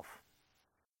myself.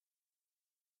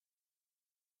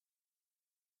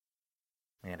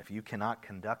 And if you cannot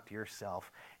conduct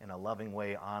yourself in a loving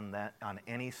way on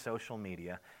any social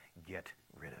media, get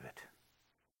rid of it.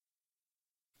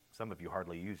 Some of you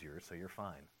hardly use yours, so you're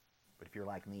fine. But if you're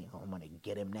like me, I'm going to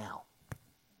get him now.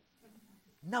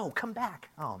 No, come back.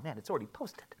 Oh, man, it's already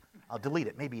posted. I'll delete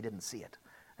it. Maybe he didn't see it.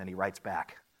 And he writes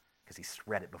back because he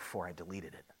read it before I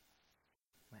deleted it.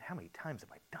 Man, how many times have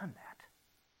I done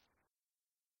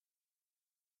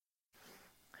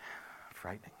that?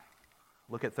 Frightening.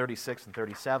 Look at 36 and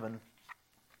 37.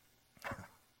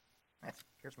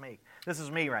 Here's me. This is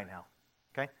me right now,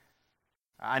 okay?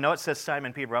 I know it says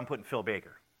Simon Peter, but I'm putting Phil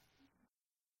Baker,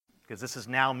 because this is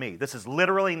now me. This is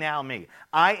literally now me.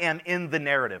 I am in the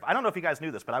narrative. I don't know if you guys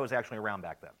knew this, but I was actually around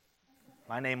back then.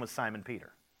 My name was Simon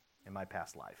Peter in my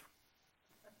past life.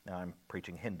 Now I'm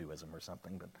preaching Hinduism or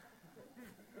something, but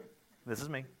this is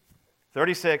me.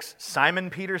 36, Simon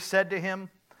Peter said to him,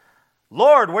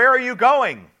 Lord, where are you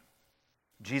going?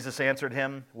 Jesus answered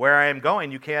him, where I am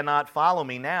going, you cannot follow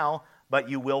me now, but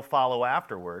you will follow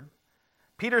afterward.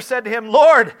 Peter said to him,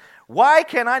 Lord, why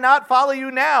can I not follow you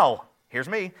now? Here's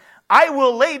me. I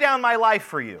will lay down my life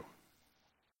for you.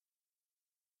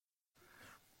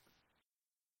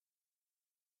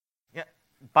 Yeah.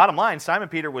 Bottom line, Simon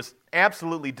Peter was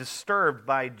absolutely disturbed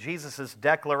by Jesus'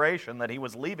 declaration that he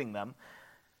was leaving them.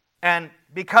 And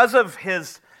because of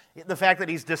the fact that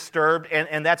he's disturbed,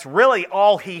 and that's really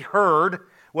all he heard,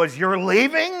 was, you're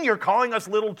leaving? You're calling us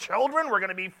little children? We're going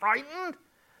to be frightened?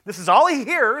 This is all he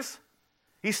hears.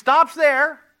 He stops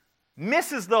there,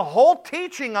 misses the whole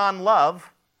teaching on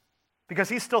love, because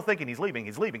he's still thinking he's leaving.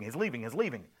 He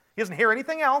doesn't hear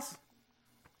anything else.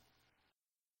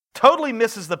 Totally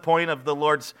misses the point of the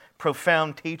Lord's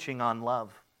profound teaching on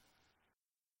love.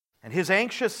 And his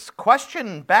anxious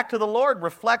question back to the Lord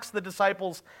reflects the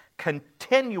disciples'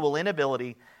 continual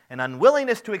inability and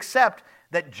unwillingness to accept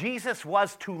that Jesus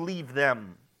was to leave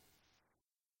them.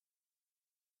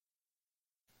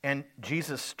 And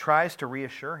Jesus tries to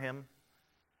reassure him.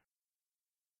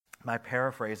 My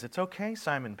paraphrase, it's okay,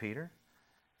 Simon Peter.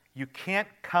 You can't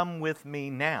come with me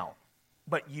now,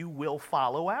 but you will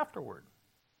follow afterward.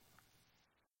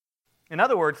 In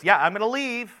other words, yeah, I'm going to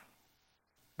leave,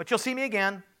 but you'll see me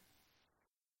again.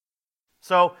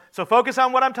 So focus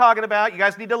on what I'm talking about. You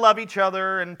guys need to love each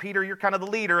other, and Peter, you're kind of the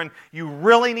leader, and you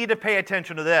really need to pay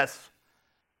attention to this.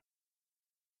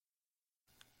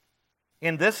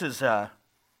 And this is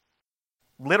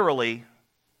literally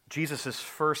Jesus'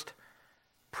 first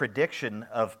prediction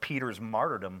of Peter's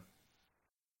martyrdom.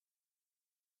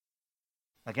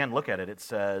 Again, look at it. It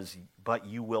says, but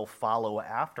you will follow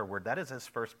afterward. That is his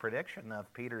first prediction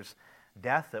of Peter's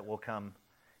death that will come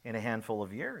in a handful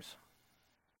of years.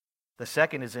 The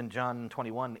second is in John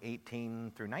 21,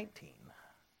 18 through 19.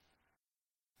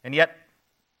 And yet,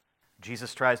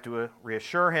 Jesus tries to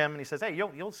reassure him, and he says, hey,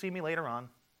 you'll see me later on.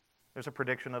 There's a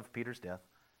prediction of Peter's death.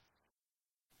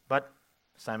 But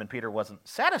Simon Peter wasn't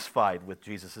satisfied with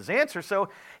Jesus' answer, so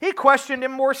he questioned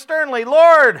him more sternly.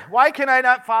 Lord, why can I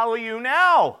not follow you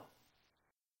now?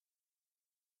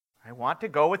 I want to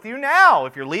go with you now.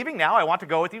 If you're leaving now, I want to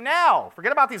go with you now.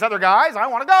 Forget about these other guys. I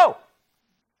want to go.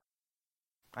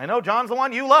 I know John's the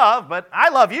one you love, but I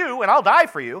love you, and I'll die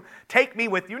for you. Take me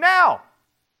with you now.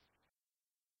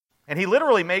 And he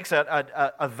literally makes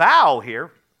a vow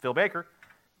here, Phil Baker.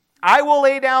 I will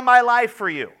lay down my life for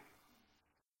you.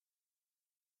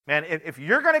 Man, if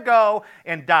you're going to go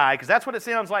and die, because that's what it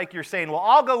sounds like you're saying, well,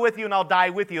 I'll go with you and I'll die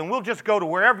with you, and we'll just go to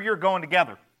wherever you're going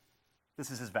together. This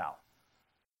is his vow.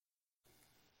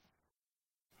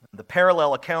 The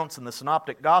parallel accounts in the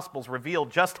Synoptic Gospels reveal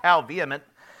just how vehement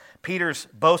Peter's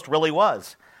boast really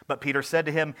was. But Peter said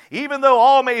to him, even though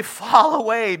all may fall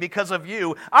away because of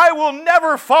you, I will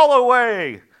never fall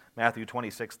away. Matthew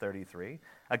 26:33.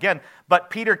 Again, but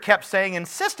Peter kept saying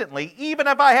insistently, even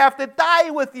if I have to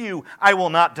die with you, I will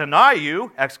not deny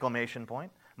you! Exclamation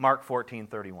point. Mark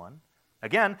 14:31.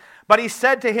 Again, but he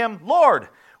said to him, Lord,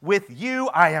 with you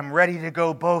I am ready to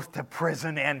go both to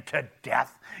prison and to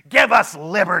death. Give us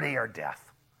liberty or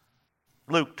death.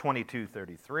 Luke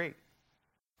 22:33.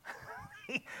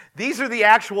 These are the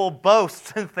actual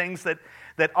boasts and things that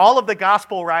all of the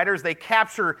gospel writers, they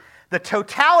capture the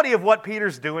totality of what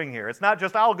Peter's doing here. It's not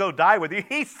just, I'll go die with you.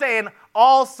 He's saying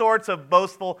all sorts of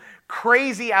boastful,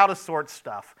 crazy, out-of-sort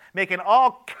stuff, making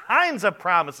all kinds of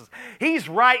promises. He's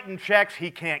writing checks he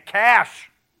can't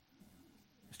cash.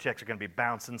 His checks are going to be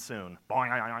bouncing soon.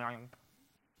 Boing.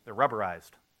 They're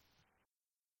rubberized.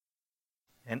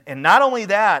 And not only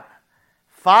that,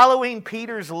 following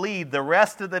Peter's lead, the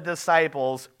rest of the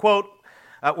disciples, quote,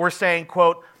 were saying,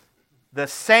 quote, the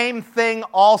same thing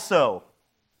also.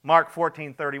 Mark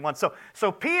 14:31.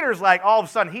 So Peter's like, all of a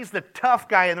sudden, he's the tough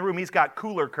guy in the room. He's got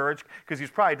cooler courage because he's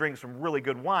probably drinking some really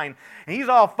good wine. And he's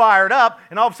all fired up,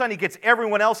 and all of a sudden he gets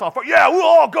everyone else all fired. Yeah, we'll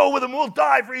all go with him. We'll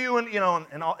die for you.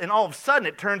 And all of a sudden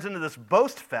it turns into this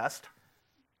boast fest.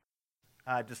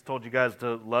 I just told you guys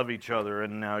to love each other,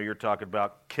 and now you're talking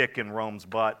about kicking Rome's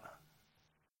butt.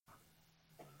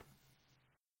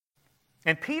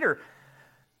 And Peter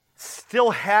still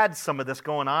had some of this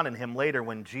going on in him later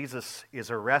when Jesus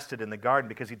is arrested in the garden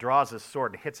because he draws his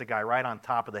sword and hits a guy right on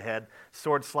top of the head.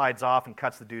 Sword slides off and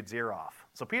cuts the dude's ear off.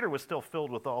 So Peter was still filled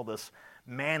with all this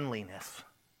manliness.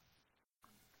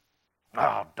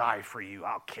 I'll die for you.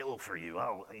 I'll kill for you.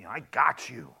 I got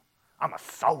you. I'm a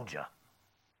soldier.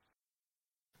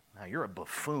 Now you're a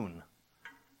buffoon.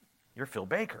 You're Phil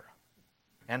Baker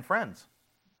and friends.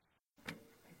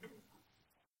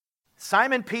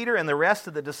 Simon Peter and the rest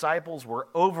of the disciples were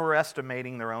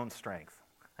overestimating their own strength.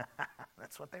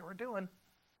 That's what they were doing.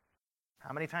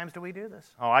 How many times do we do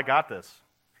this? Oh, I got this.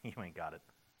 You ain't got it.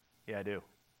 Yeah, I do.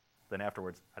 Then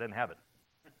afterwards, I didn't have it.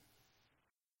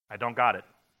 I don't got it.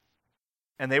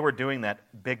 And they were doing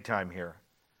that big time here.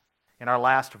 In our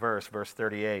last verse, verse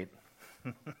 38,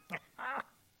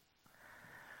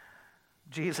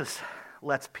 Jesus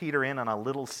lets Peter in on a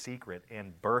little secret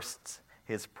and bursts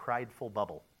his prideful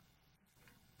bubble.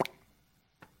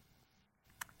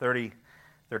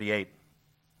 38.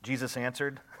 Jesus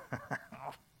answered,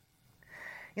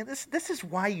 this is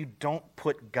why you don't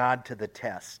put God to the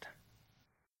test.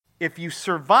 If you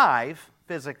survive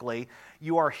physically,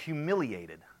 you are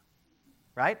humiliated,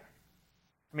 right?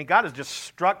 I mean, God has just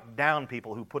struck down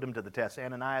people who put him to the test.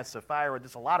 Ananias, Sapphira,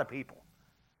 just a lot of people.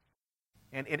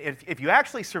 And if you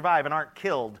actually survive and aren't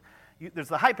killed, there's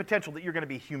the high potential that you're going to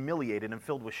be humiliated and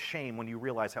filled with shame when you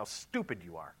realize how stupid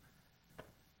you are.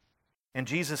 And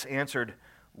Jesus answered,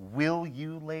 will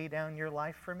you lay down your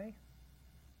life for me?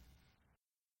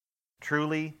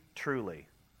 Truly, truly,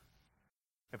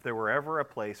 if there were ever a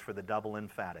place for the double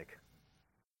emphatic,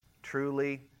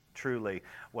 truly, truly,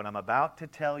 what I'm about to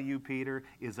tell you, Peter,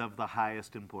 is of the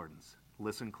highest importance.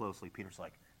 Listen closely. Peter's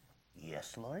like,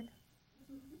 yes, Lord.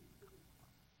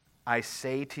 I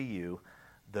say to you,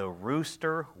 the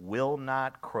rooster will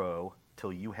not crow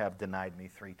till you have denied me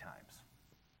 3 times.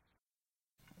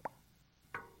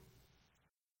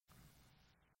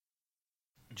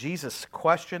 Jesus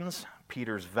questions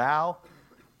Peter's vow,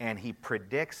 and he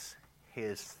predicts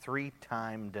his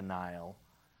 3-time denial.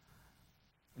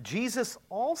 Jesus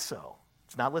also,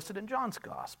 it's not listed in John's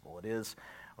gospel, it is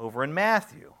over in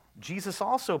Matthew. Jesus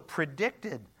also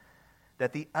predicted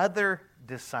that the other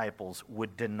disciples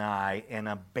would deny and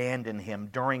abandon him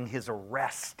during his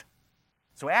arrest.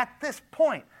 So at this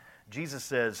point, Jesus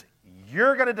says,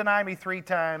 you're going to deny me 3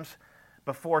 times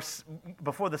before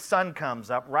the sun comes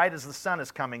up, right as the sun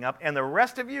is coming up, and the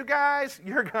rest of you guys,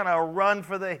 you're going to run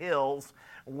for the hills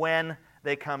when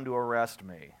they come to arrest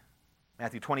me.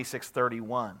 Matthew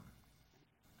 26:31.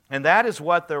 And that is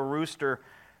what the rooster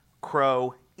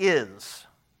crow is.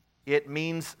 It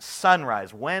means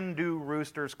sunrise. When do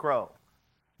roosters crow?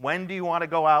 When do you want to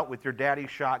go out with your daddy's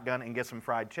shotgun and get some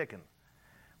fried chicken?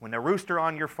 When the rooster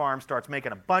on your farm starts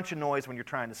making a bunch of noise when you're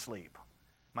trying to sleep.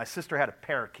 My sister had a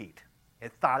parakeet.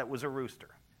 It thought it was a rooster.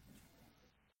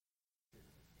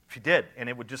 She did, and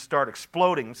it would just start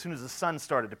exploding as soon as the sun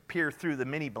started to peer through the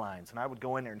mini blinds, and I would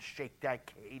go in there and shake that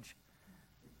cage.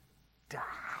 Die.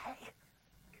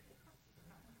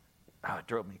 Oh, it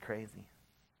drove me crazy.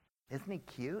 Isn't he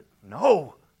cute?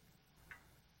 No.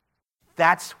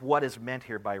 That's what is meant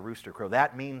here by rooster crow.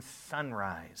 That means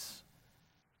sunrise.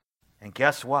 And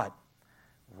guess what?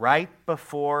 Right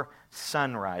before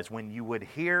sunrise, when you would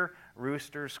hear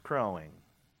roosters crowing,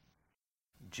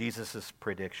 Jesus'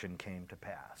 prediction came to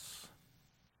pass.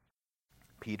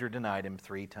 Peter denied him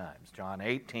 3 times. John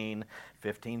 18,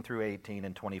 15 through 18,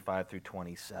 and 25 through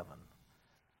 27.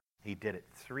 He did it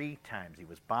 3 times. He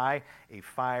was by a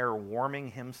fire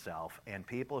warming himself, and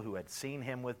people who had seen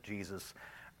him with Jesus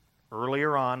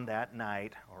earlier on that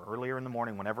night, or earlier in the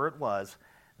morning, whenever it was,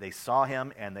 they saw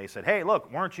him and they said, "Hey,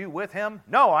 look, weren't you with him?"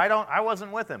 "No, I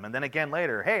wasn't with him." And then again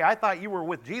later, "Hey, I thought you were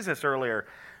with Jesus earlier.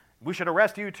 We should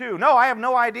arrest you too." "No, I have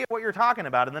no idea what you're talking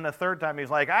about." And then the third time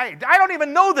he's like, I don't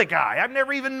even know the guy. I've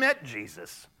never even met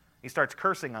Jesus. He starts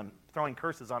throwing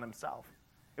curses on himself.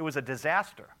 It was a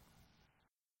disaster.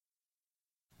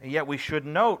 And yet we should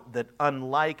note that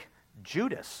unlike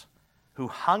Judas, who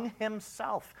hung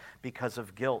himself because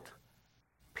of guilt,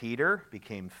 Peter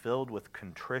became filled with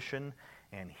contrition,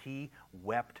 and he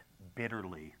wept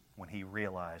bitterly when he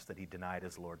realized that he denied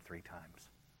his Lord 3 times.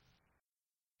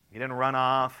 He didn't run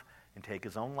off and take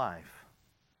his own life.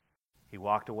 He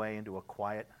walked away into a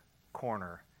quiet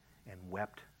corner and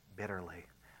wept bitterly.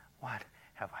 What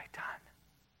have I done?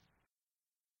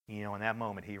 You know, in that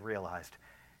moment he realized,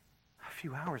 a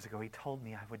few hours ago he told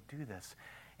me I would do this,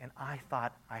 and I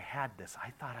thought I had this.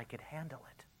 I thought I could handle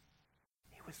it.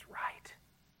 He was right.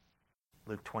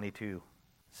 Luke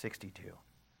 22:62.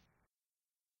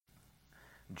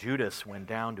 Judas went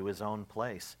down to his own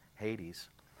place, Hades,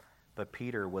 but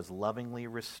Peter was lovingly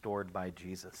restored by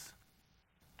Jesus.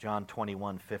 John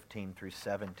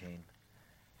 21:15-17.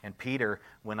 And Peter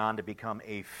went on to become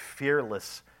a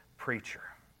fearless preacher.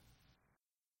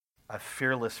 A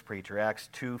fearless preacher. Acts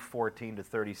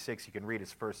 2:14-36. You can read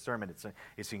his first sermon.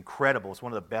 It's incredible. It's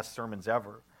one of the best sermons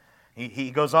ever.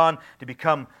 He goes on to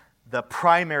become the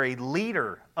primary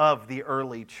leader of the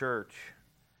early church.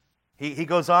 He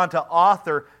goes on to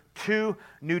author 2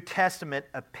 New Testament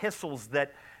epistles,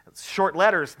 short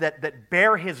letters that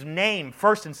bear his name,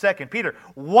 1st and 2nd Peter.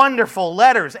 Wonderful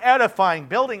letters, edifying,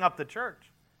 building up the church.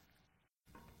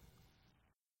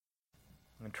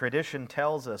 And tradition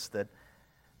tells us that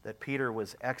Peter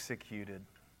was executed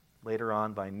later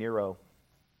on by Nero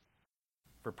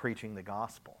for preaching the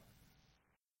gospel.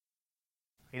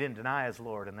 He didn't deny his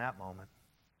Lord in that moment.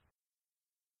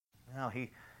 No,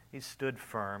 he stood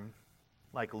firm,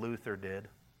 like Luther did,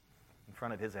 in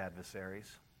front of his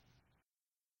adversaries.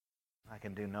 I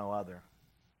can do no other.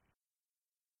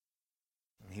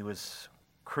 He was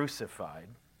crucified.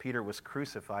 Peter was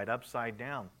crucified upside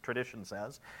down, tradition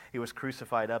says. He was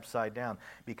crucified upside down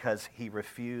because he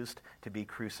refused to be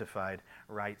crucified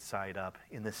right side up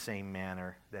in the same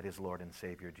manner that his Lord and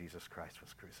Savior Jesus Christ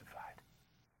was crucified.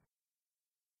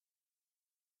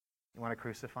 You want to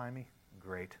crucify me?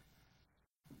 Great.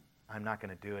 I'm not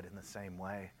going to do it in the same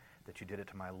way that you did it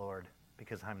to my Lord,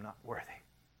 because I'm not worthy.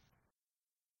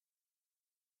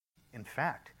 In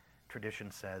fact,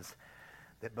 tradition says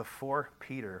that before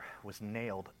Peter was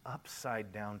nailed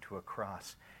upside down to a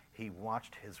cross, he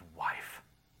watched his wife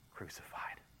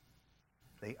crucified.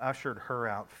 They ushered her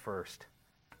out first,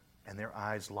 and their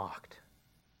eyes locked.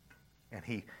 And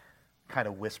he kind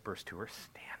of whispers to her,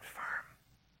 "Stand firm."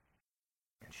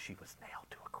 And she was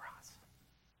nailed to a cross.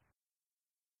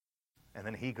 And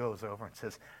then he goes over and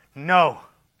says, "No,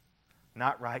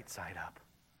 not right side up,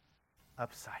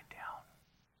 upside down."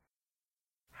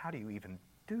 How do you even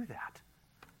do that?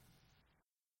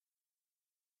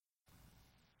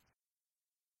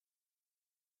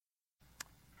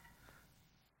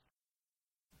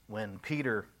 When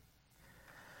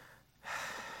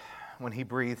he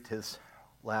breathed his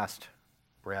last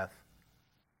breath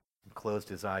and closed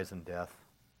his eyes in death,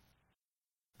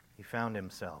 he found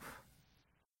himself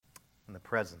in the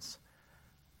presence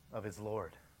of his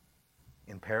Lord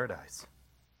in paradise.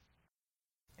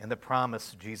 And the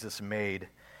promise Jesus made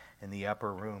in the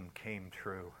upper room came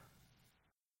true.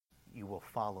 You will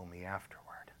follow me afterward.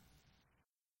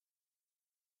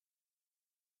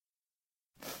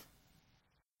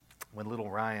 When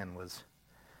little Ryan was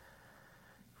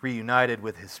reunited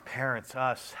with his parents,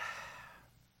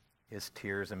 his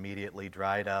tears immediately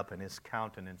dried up and his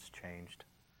countenance changed.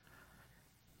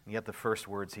 And yet the first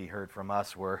words he heard from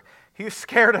us were, "You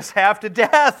scared us half to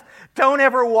death. Don't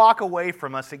ever walk away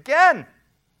from us again."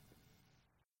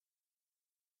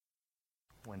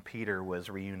 When Peter was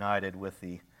reunited with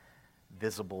the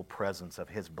visible presence of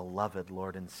his beloved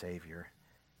Lord and Savior,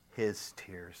 his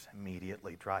tears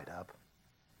immediately dried up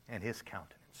and his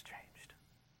countenance changed.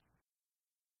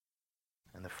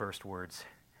 And the first words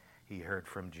he heard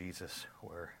from Jesus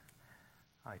were,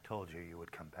 "I told you you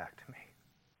would come back to me.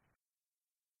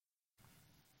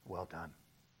 Well done,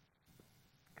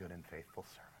 good and faithful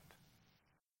servant.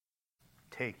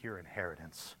 Take your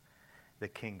inheritance, the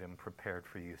kingdom prepared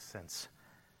for you since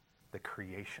the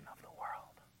creation of the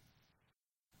world.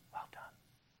 Well done."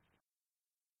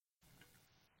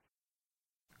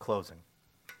 Closing.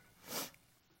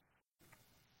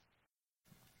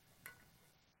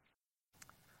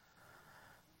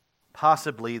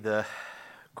 Possibly the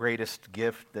greatest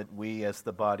gift that we as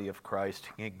the body of Christ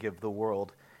can give the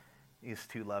world is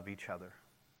to love each other.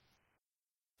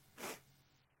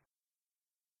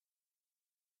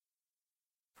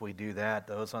 If we do that,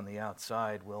 those on the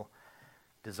outside will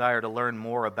desire to learn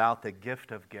more about the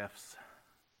gift of gifts,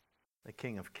 the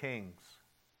King of Kings,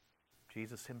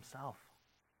 Jesus himself.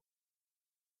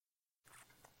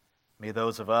 May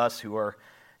those of us who are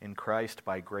in Christ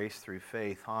by grace through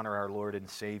faith honor our Lord and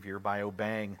Savior by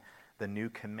obeying the new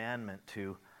commandment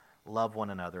to love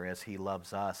one another as he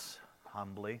loves us,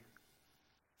 humbly,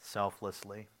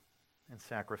 selflessly, and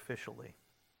sacrificially.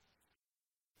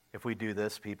 If we do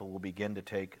this, people will begin to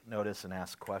take notice and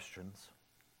ask questions.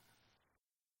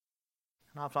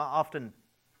 And I've often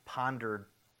pondered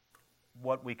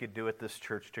what we could do at this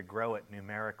church to grow it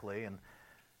numerically, and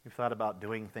we've thought about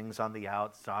doing things on the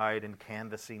outside and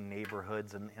canvassing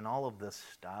neighborhoods and all of this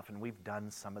stuff, and we've done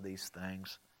some of these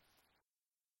things.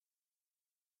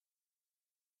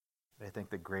 But I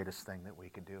think the greatest thing that we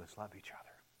could do is love each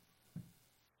other.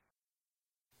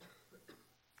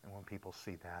 And when people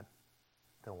see that,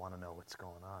 they'll want to know what's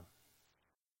going on.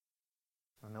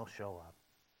 And they'll show up.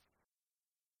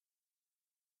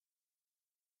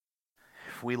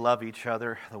 If we love each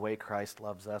other the way Christ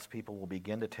loves us, people will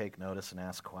begin to take notice and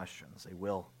ask questions. They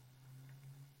will.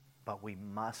 But we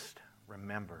must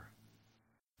remember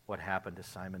what happened to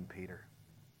Simon Peter.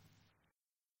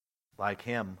 Like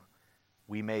him,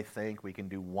 we may think we can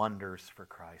do wonders for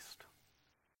Christ.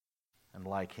 And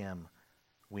like him,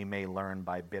 we may learn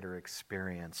by bitter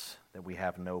experience that we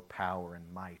have no power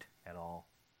and might at all.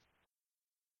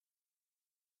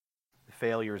 The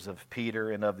failures of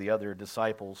Peter and of the other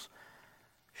disciples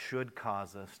should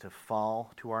cause us to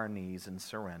fall to our knees and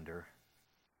surrender,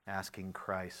 asking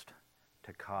Christ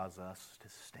to cause us to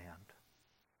stand.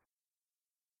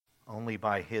 Only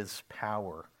by his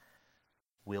power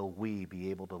will we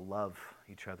be able to love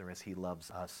each other as he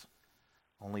loves us.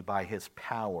 Only by his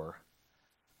power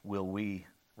will we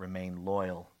remain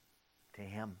loyal to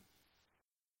him.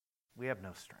 We have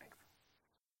no strength.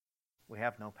 We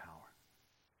have no power.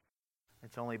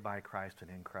 It's only by Christ and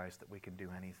in Christ that we can do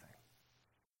anything.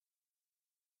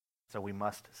 So we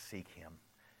must seek him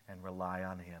and rely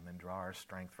on him and draw our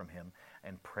strength from him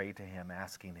and pray to him,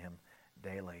 asking him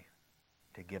daily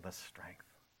to give us strength.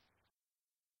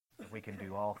 We can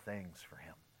do all things for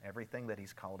him, everything that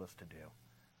he's called us to do,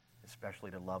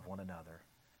 especially to love one another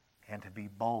and to be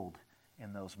bold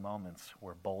in those moments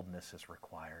where boldness is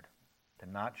required, to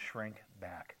not shrink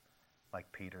back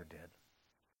like Peter did.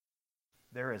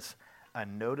 There is a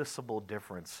noticeable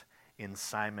difference in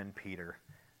Simon Peter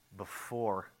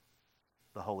before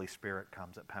the Holy Spirit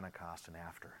comes at Pentecost and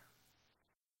after.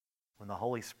 When the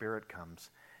Holy Spirit comes,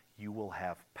 you will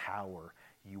have power,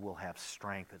 you will have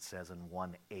strength, it says in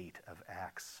 1:8 of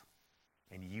Acts.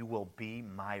 And you will be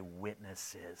my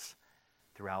witnesses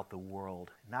throughout the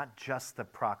world. Not just the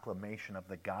proclamation of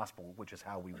the gospel, which is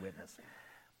how we witness,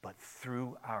 but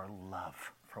through our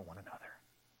love for one another.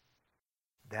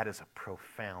 That is a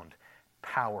profound,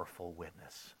 powerful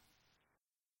witness.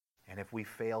 And if we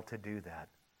fail to do that,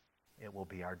 it will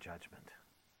be our judgment.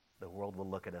 The world will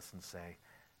look at us and say,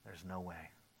 there's no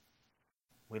way.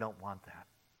 We don't want that.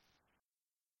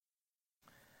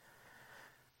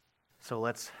 So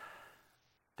let's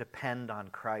depend on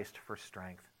Christ for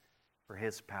strength, for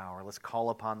his power. Let's call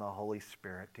upon the Holy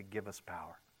Spirit to give us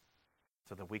power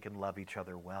so that we can love each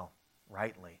other well,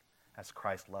 rightly, as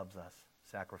Christ loves us,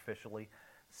 sacrificially,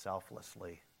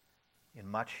 selflessly, in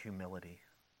much humility.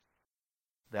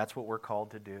 That's what we're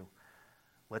called to do.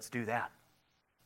 Let's do that.